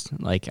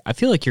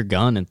feel like your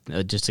gun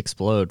would just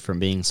explode from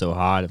being so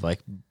hot of like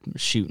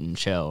shooting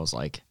shells.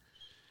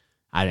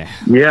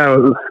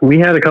 Yeah, we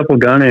had a couple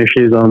gun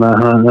issues on that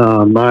hunt.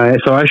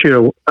 So I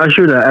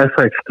shoot a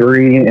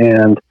SX3,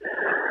 and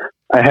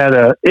I had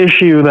a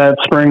issue that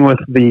spring with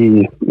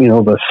the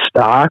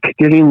stock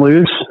getting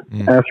loose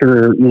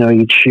after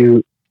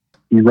you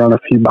run a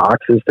few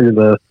boxes through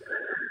the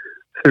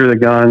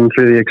gun,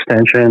 through the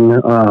extension,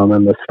 and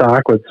the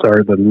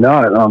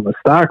nut on the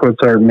stock would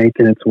start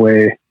making its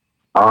way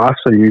off,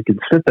 so you could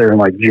sit there and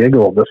like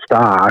jiggle the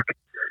stock.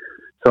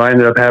 So I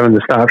ended up having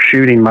to stop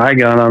shooting my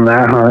gun on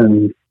that hunt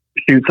and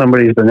shoot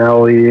somebody's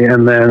Benelli,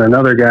 and then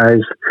another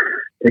guy's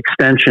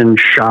extension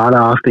shot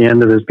off the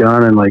end of his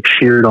gun and like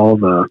sheared all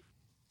the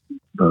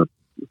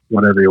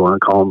whatever you want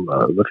to call them,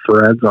 the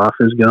threads off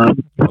his gun.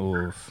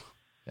 Oof.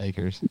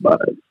 Acres.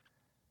 But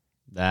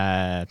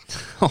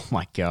oh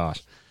my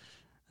gosh.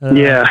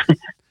 Yeah.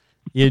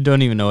 You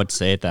don't even know what to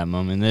say at that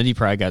moment. Then you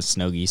probably got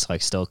snow geese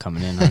like still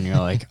coming in and you're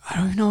like, I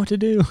don't even know what to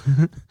do.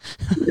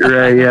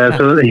 Right, yeah.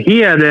 So he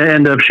had to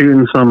end up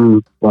shooting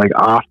some like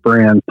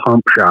off-brand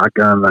pump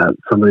shotgun that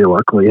somebody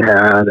luckily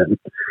had, and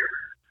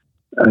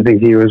I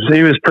think he was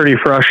pretty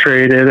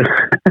frustrated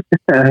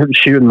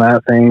shooting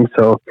that thing.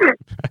 So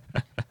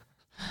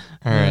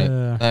all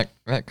right,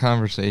 that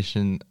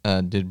conversation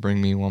did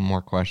bring me one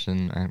more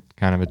question,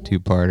 kind of a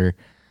two-parter.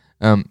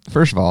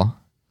 First of all,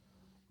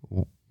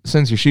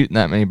 since you're shooting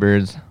that many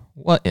birds,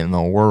 what in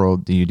the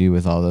world do you do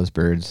with all those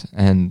birds?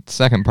 And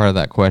second part of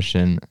that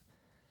question,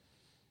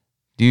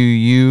 do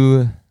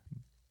you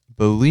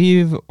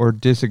believe or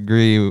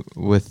disagree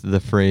with the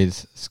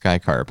phrase sky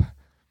carp?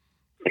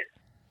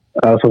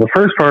 So the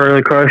first part of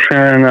the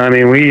question, I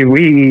mean,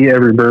 we eat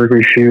every bird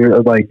we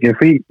shoot. Like if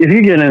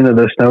you get into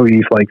the snow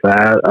geese like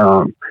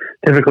that,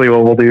 typically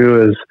what we'll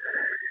do is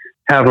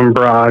have them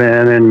brought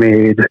in and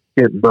made,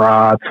 get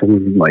brats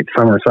and like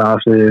summer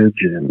sausage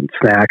and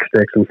snack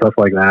sticks and stuff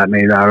like that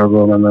made out of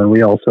them. And then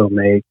we also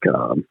make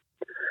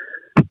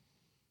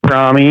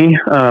pastrami.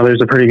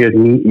 There's a pretty good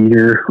meat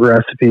eater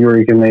recipe where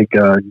you can make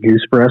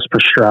goose breast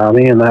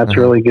pastrami, and that's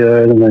really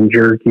good. And then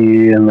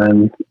jerky, and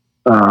then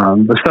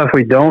the stuff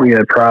we don't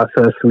get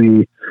processed,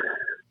 we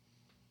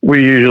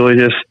usually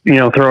just,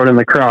 throw it in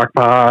the crock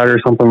pot or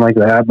something like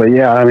that. But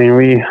yeah, I mean,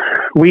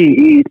 we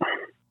eat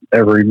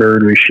every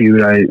bird we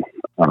shoot.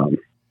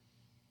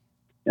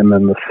 And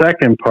then the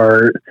second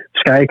part,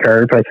 sky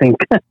carp, I think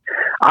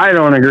I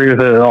don't agree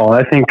with it at all.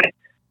 I think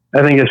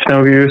a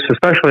snow goose,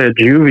 especially a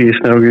juvie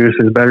snow goose,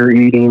 is better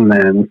eating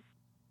than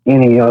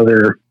any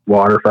other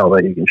waterfowl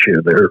that you can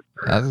shoot. They're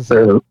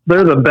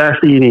the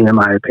best eating, in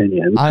my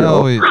opinion. I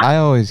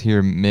always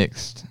hear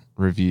mixed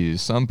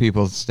reviews. Some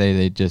people say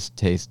they just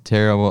taste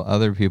terrible.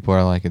 Other people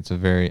are like, it's a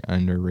very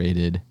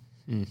underrated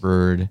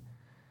bird.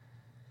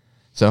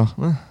 So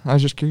I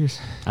was just curious.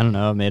 I don't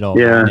know. I made all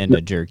mine into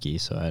jerky,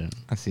 so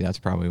I see. That's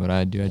probably what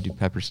I'd do. I'd do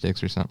pepper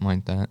sticks or something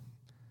like that.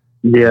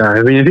 Yeah,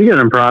 I mean, if you get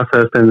them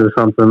processed into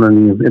something,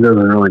 then it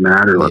doesn't really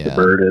matter what the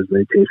bird is.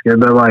 They taste good.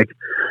 But like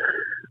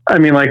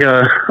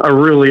a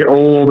really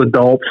old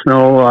adult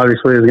snow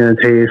obviously is going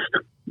to taste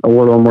a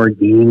little more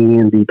gamey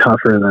and be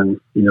tougher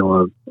than,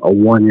 a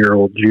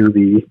 1-year-old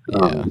juvie.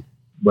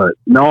 But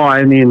no,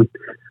 I mean,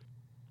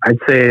 I'd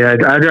say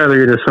I'd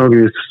rather get a snow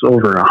goose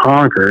over a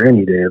honker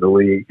any day of the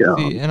week.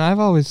 See, and I've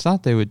always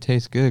thought they would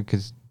taste good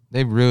because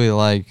they really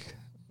like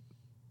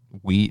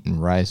wheat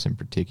and rice in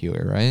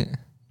particular, right?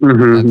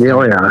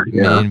 Mm-hmm.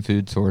 Main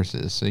food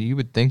sources. So you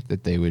would think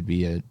that they would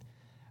be a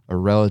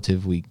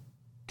relatively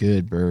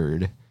good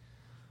bird.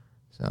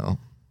 So,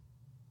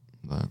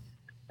 but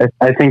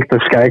I think the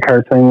sky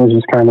carp thing is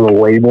just kind of a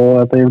label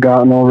that they've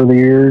gotten over the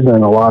years,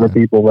 and a lot of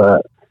people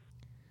that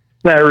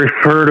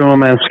refer to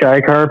them as sky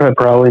carp have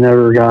probably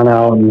never gone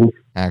out and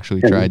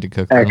actually tried to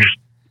cook them.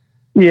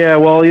 Yeah,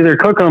 well, either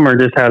cook them or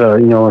just had a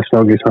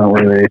snow goose hunt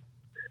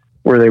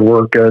where they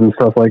work good and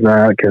stuff like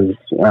that. Because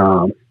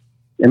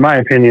in my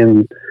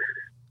opinion,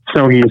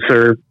 snow geese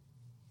are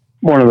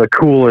one of the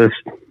coolest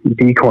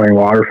decoying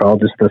waterfowl.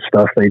 Just the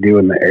stuff they do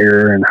in the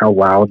air and how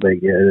loud they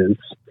get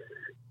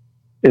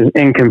is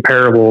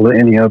incomparable to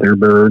any other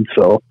bird.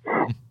 So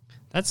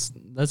that's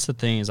the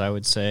thing is I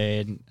would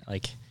say,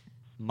 like,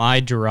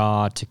 my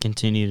draw to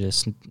continue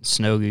to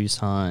snow goose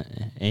hunt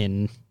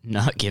and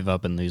not give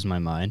up and lose my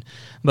mind,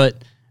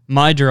 but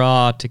my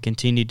draw to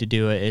continue to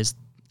do it is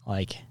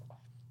like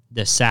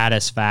the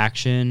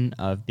satisfaction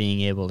of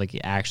being able to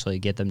actually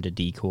get them to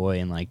decoy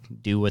and like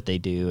do what they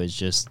do is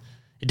just,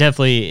 it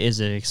definitely is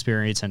an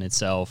experience in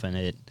itself.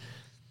 And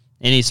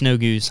any snow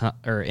goose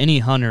or any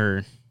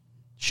hunter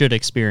should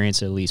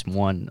experience at least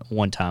one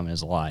time in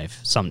his life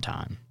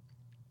sometime.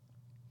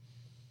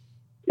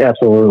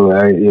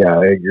 Absolutely.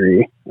 I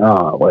agree.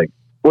 Like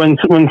when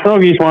snow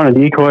geese want to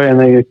decoy, and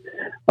they,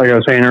 like I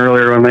was saying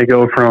earlier, when they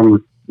go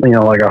from,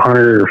 like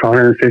 100 or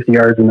 150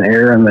 yards in the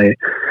air and they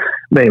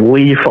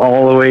leaf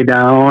all the way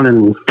down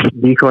and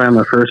decoy on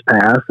the first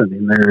pass. I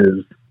mean,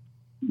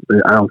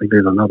 I don't think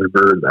there's another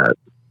bird that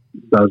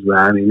does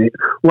that. I mean,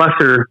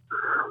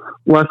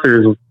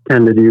 lessers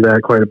tend to do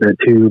that quite a bit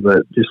too,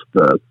 but just,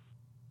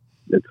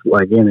 it's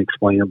like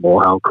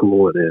inexplainable how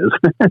cool it is.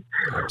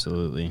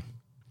 Absolutely.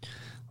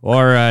 Well,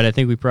 all right, I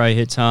think we probably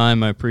hit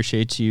time. I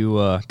appreciate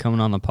you coming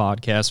on the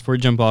podcast. Before we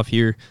jump off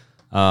here,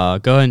 go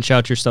ahead and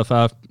shout your stuff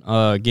out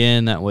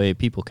again. That way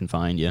people can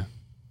find you.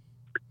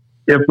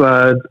 Yep,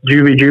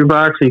 Juvie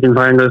Jukebox. You can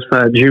find us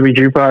at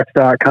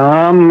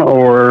juviejukebox.com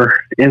or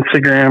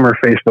Instagram or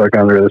Facebook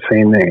under the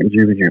same name,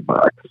 Juvie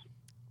Jukebox.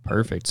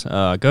 Perfect. Go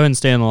ahead and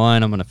stay on the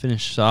line. I'm going to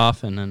finish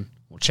off, and then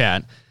we'll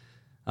chat.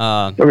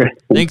 Okay.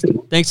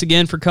 Thanks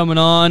again for coming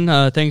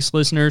on. Thanks,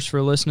 listeners,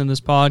 for listening to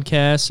this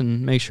podcast,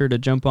 and make sure to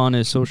jump on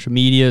his social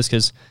medias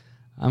because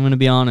I'm going to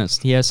be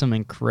honest, he has some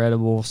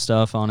incredible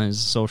stuff on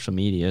his social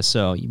media,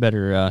 so you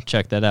better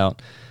check that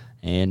out.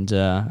 And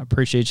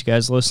appreciate you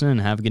guys listening,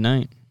 and have a good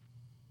night.